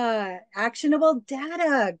fine. Actionable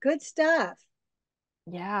data. Good stuff.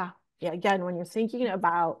 Yeah. Yeah. Again, when you're thinking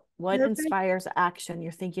about what Perfect. inspires action,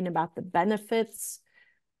 you're thinking about the benefits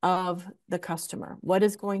of the customer. What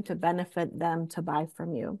is going to benefit them to buy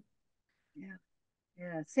from you? Yeah.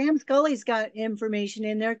 Sam Scully's got information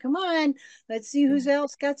in there. Come on. Let's see who's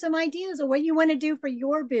else got some ideas of what you want to do for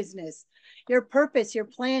your business, your purpose, your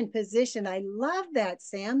plan, position. I love that,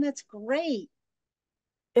 Sam. That's great.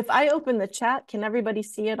 If I open the chat, can everybody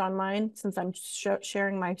see it on mine since I'm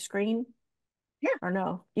sharing my screen? Yeah. Or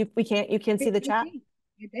no? You can't see the chat?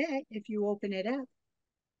 You bet, if you open it up.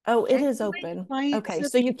 Oh, it is open. Okay,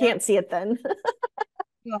 so you can't see it then.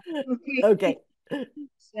 Okay.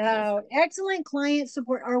 So excellent client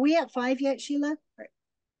support. Are we at 5 yet, Sheila?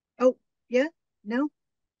 Oh, yeah, no,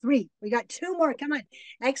 3. We got 2 more. Come on.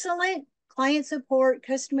 Excellent client support,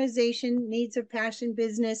 customization, needs of passion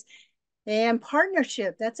business, and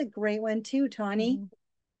partnership. That's a great one too, Tawny.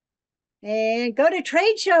 And go to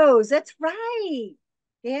trade shows. That's right.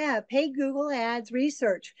 Yeah, pay Google ads,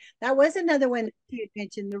 research. That was another one that you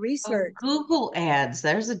mentioned, the research. Google ads.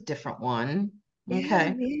 There's a different one.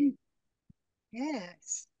 Okay. Yeah,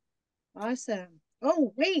 yes. Awesome.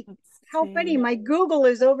 Oh, wait. How funny. My Google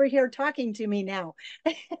is over here talking to me now.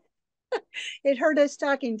 It heard us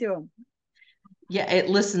talking to him. Yeah, it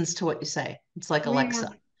listens to what you say. It's like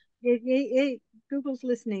Alexa. Google's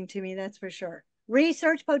listening to me, that's for sure.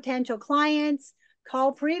 Research potential clients,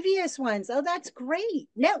 call previous ones. Oh, that's great.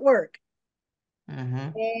 Network.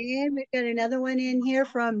 And we've got another one in here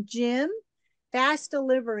from Jim. Fast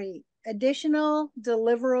delivery, additional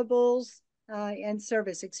deliverables and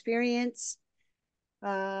service experience,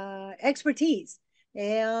 expertise,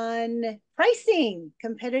 and pricing,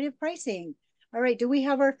 competitive pricing. All right, do we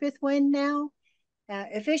have our 5th one now?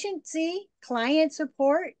 Efficiency, client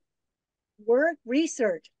support, work,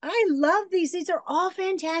 research. I love these. These are all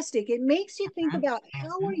fantastic. It makes you think about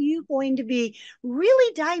how are you going to be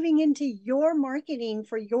really diving into your marketing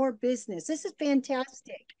for your business. This is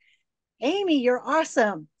fantastic. Amy, you're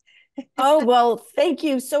awesome. Oh, well, thank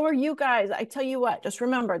you. So are you guys. I tell you what, just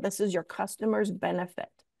remember, this is your customer's benefit,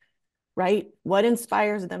 right? What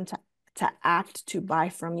inspires them to act to buy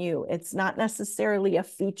from you? It's not necessarily a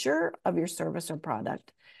feature of your service or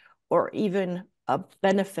product, or even a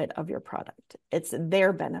benefit of your product. It's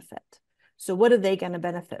their benefit. So what are they going to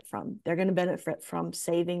benefit from? They're going to benefit from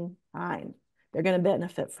saving time. They're going to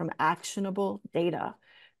benefit from actionable data.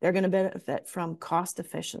 They're going to benefit from cost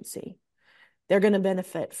efficiency. They're going to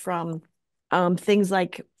benefit from things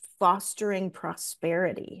like fostering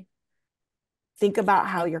prosperity. Think about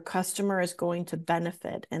how your customer is going to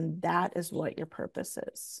benefit, and that is what your purpose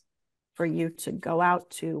is, for you to go out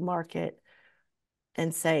to market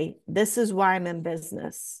and say, this is why I'm in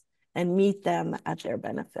business, and meet them at their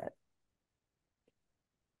benefit.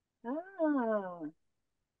 Oh,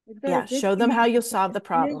 yeah, show them how you'll solve the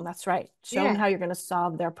problem. That's right. Show them how you're going to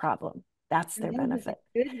solve their problem. That's their benefit.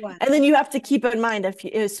 Good one. And then you have to keep in mind,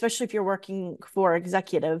 especially if you're working for an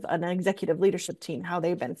executive leadership team, how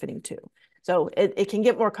they're benefiting too. So it can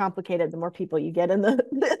get more complicated the more people you get in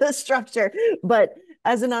the structure. But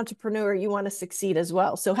as an entrepreneur, you want to succeed as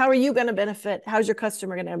well. So how are you going to benefit? How's your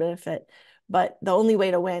customer going to benefit? But the only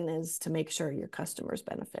way to win is to make sure your customer's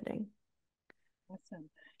benefiting. Awesome.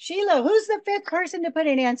 Sheila, who's the 5th person to put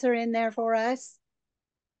an answer in there for us?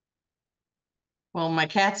 Well, my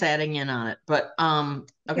cat's adding in on it, but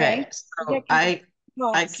okay. So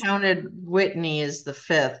I counted Whitney as the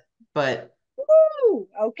 5th, but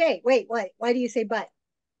okay. Wait, what? Why do you say but?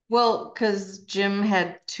 Well, because Jim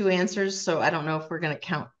had 2 answers, so I don't know if we're gonna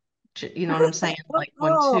count You know what I'm saying? Like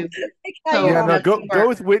one, Oh, two. so Yeah, no, that's go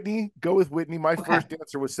with Whitney. Go with Whitney. My Okay. first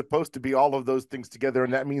answer was supposed to be all of those things together,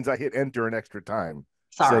 and that means I hit enter an extra time.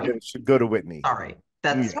 Sorry. So then it should go to Whitney. Sorry.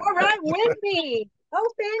 That's all right, Whitney. Oh,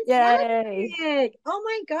 Yay. fantastic. Oh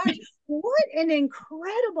my gosh. What an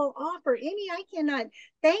incredible offer. Amy, I cannot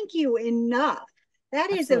thank you enough. That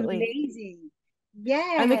is Absolutely. amazing.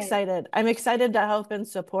 Yeah. I'm excited. I'm excited to help and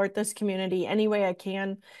support this community any way I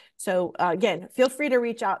can. So again, feel free to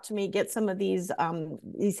reach out to me, get some of these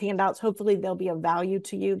handouts. Hopefully they'll be of value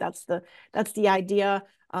to you. That's the idea.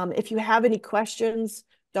 If you have any questions,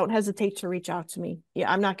 don't hesitate to reach out to me. Yeah,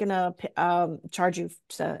 I'm not gonna charge you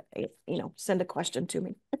to, send a question to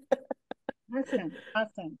me. Awesome.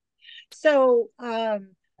 Awesome. So,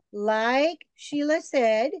 like Sheila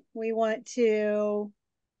said, we want to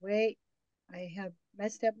wait. I have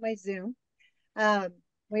messed up my Zoom.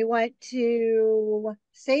 We want to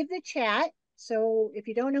save the chat. So if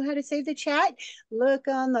you don't know how to save the chat, look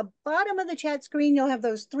on the bottom of the chat screen. You'll have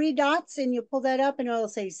those three dots and you pull that up and it'll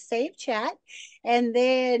say save chat. And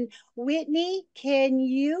then Whitney, can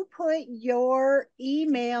you put your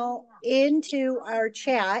email into our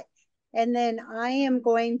chat? And then I am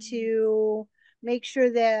going to make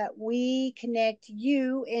sure that we connect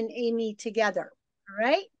you and Amy together. All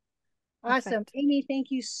right. Awesome. Perfect. Amy,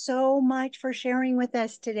 thank you so much for sharing with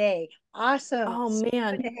us today. Awesome. Oh So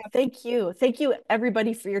man, good to have thank you. Thank you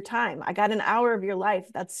everybody for your time. I got an hour of your life.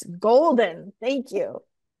 That's golden. Thank you.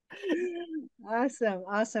 you. Awesome.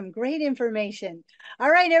 Awesome. Great information.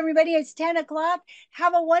 All right, everybody, it's 10 o'clock.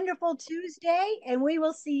 Have a wonderful Tuesday, and we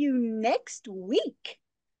will see you next week.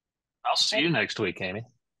 I'll see you next week, Amy.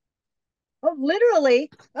 Oh,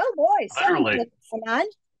 literally. Oh, boy. Something's Literally. going on.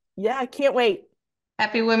 Yeah, I can't wait.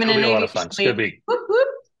 Happy Women It'll in be a lot of Aviation fun. It's gonna Week. be. Whoop, whoop.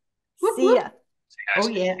 Whoop, See whoop. ya. See you guys. Oh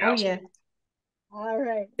yeah. Oh Awesome. yeah. All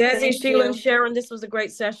right. Desi, Thank Sheila, and you. Sharon, this was a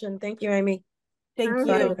great session. Thank you, Amy. Thank All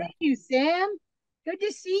Sorry right. you. about Thank you, Sam. Good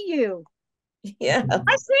to see you. Yeah.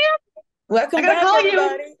 Hi, Sam. Welcome I gotta back, call you.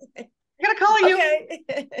 everybody. I gotta call you.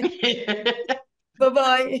 Okay.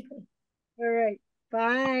 Bye-bye. All right.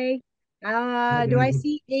 Bye. Do I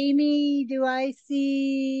see Amy? Do I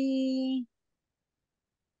see?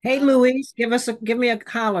 Hey, Louise, give me a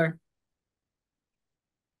holler.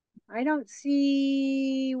 I don't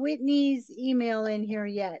see Whitney's email in here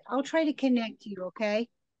yet. I'll try to connect you, okay?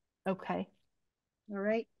 Okay. All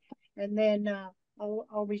right. And then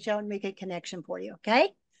I'll reach out and make a connection for you, okay?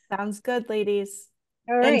 Sounds good, ladies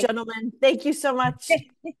All and right. gentlemen. Thank you so much.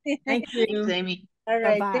 Thank Thanks, you. Amy. All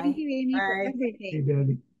right. Bye-bye. Thank you, Amy, for Bye.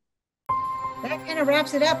 everything. That kind of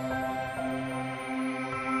wraps it up.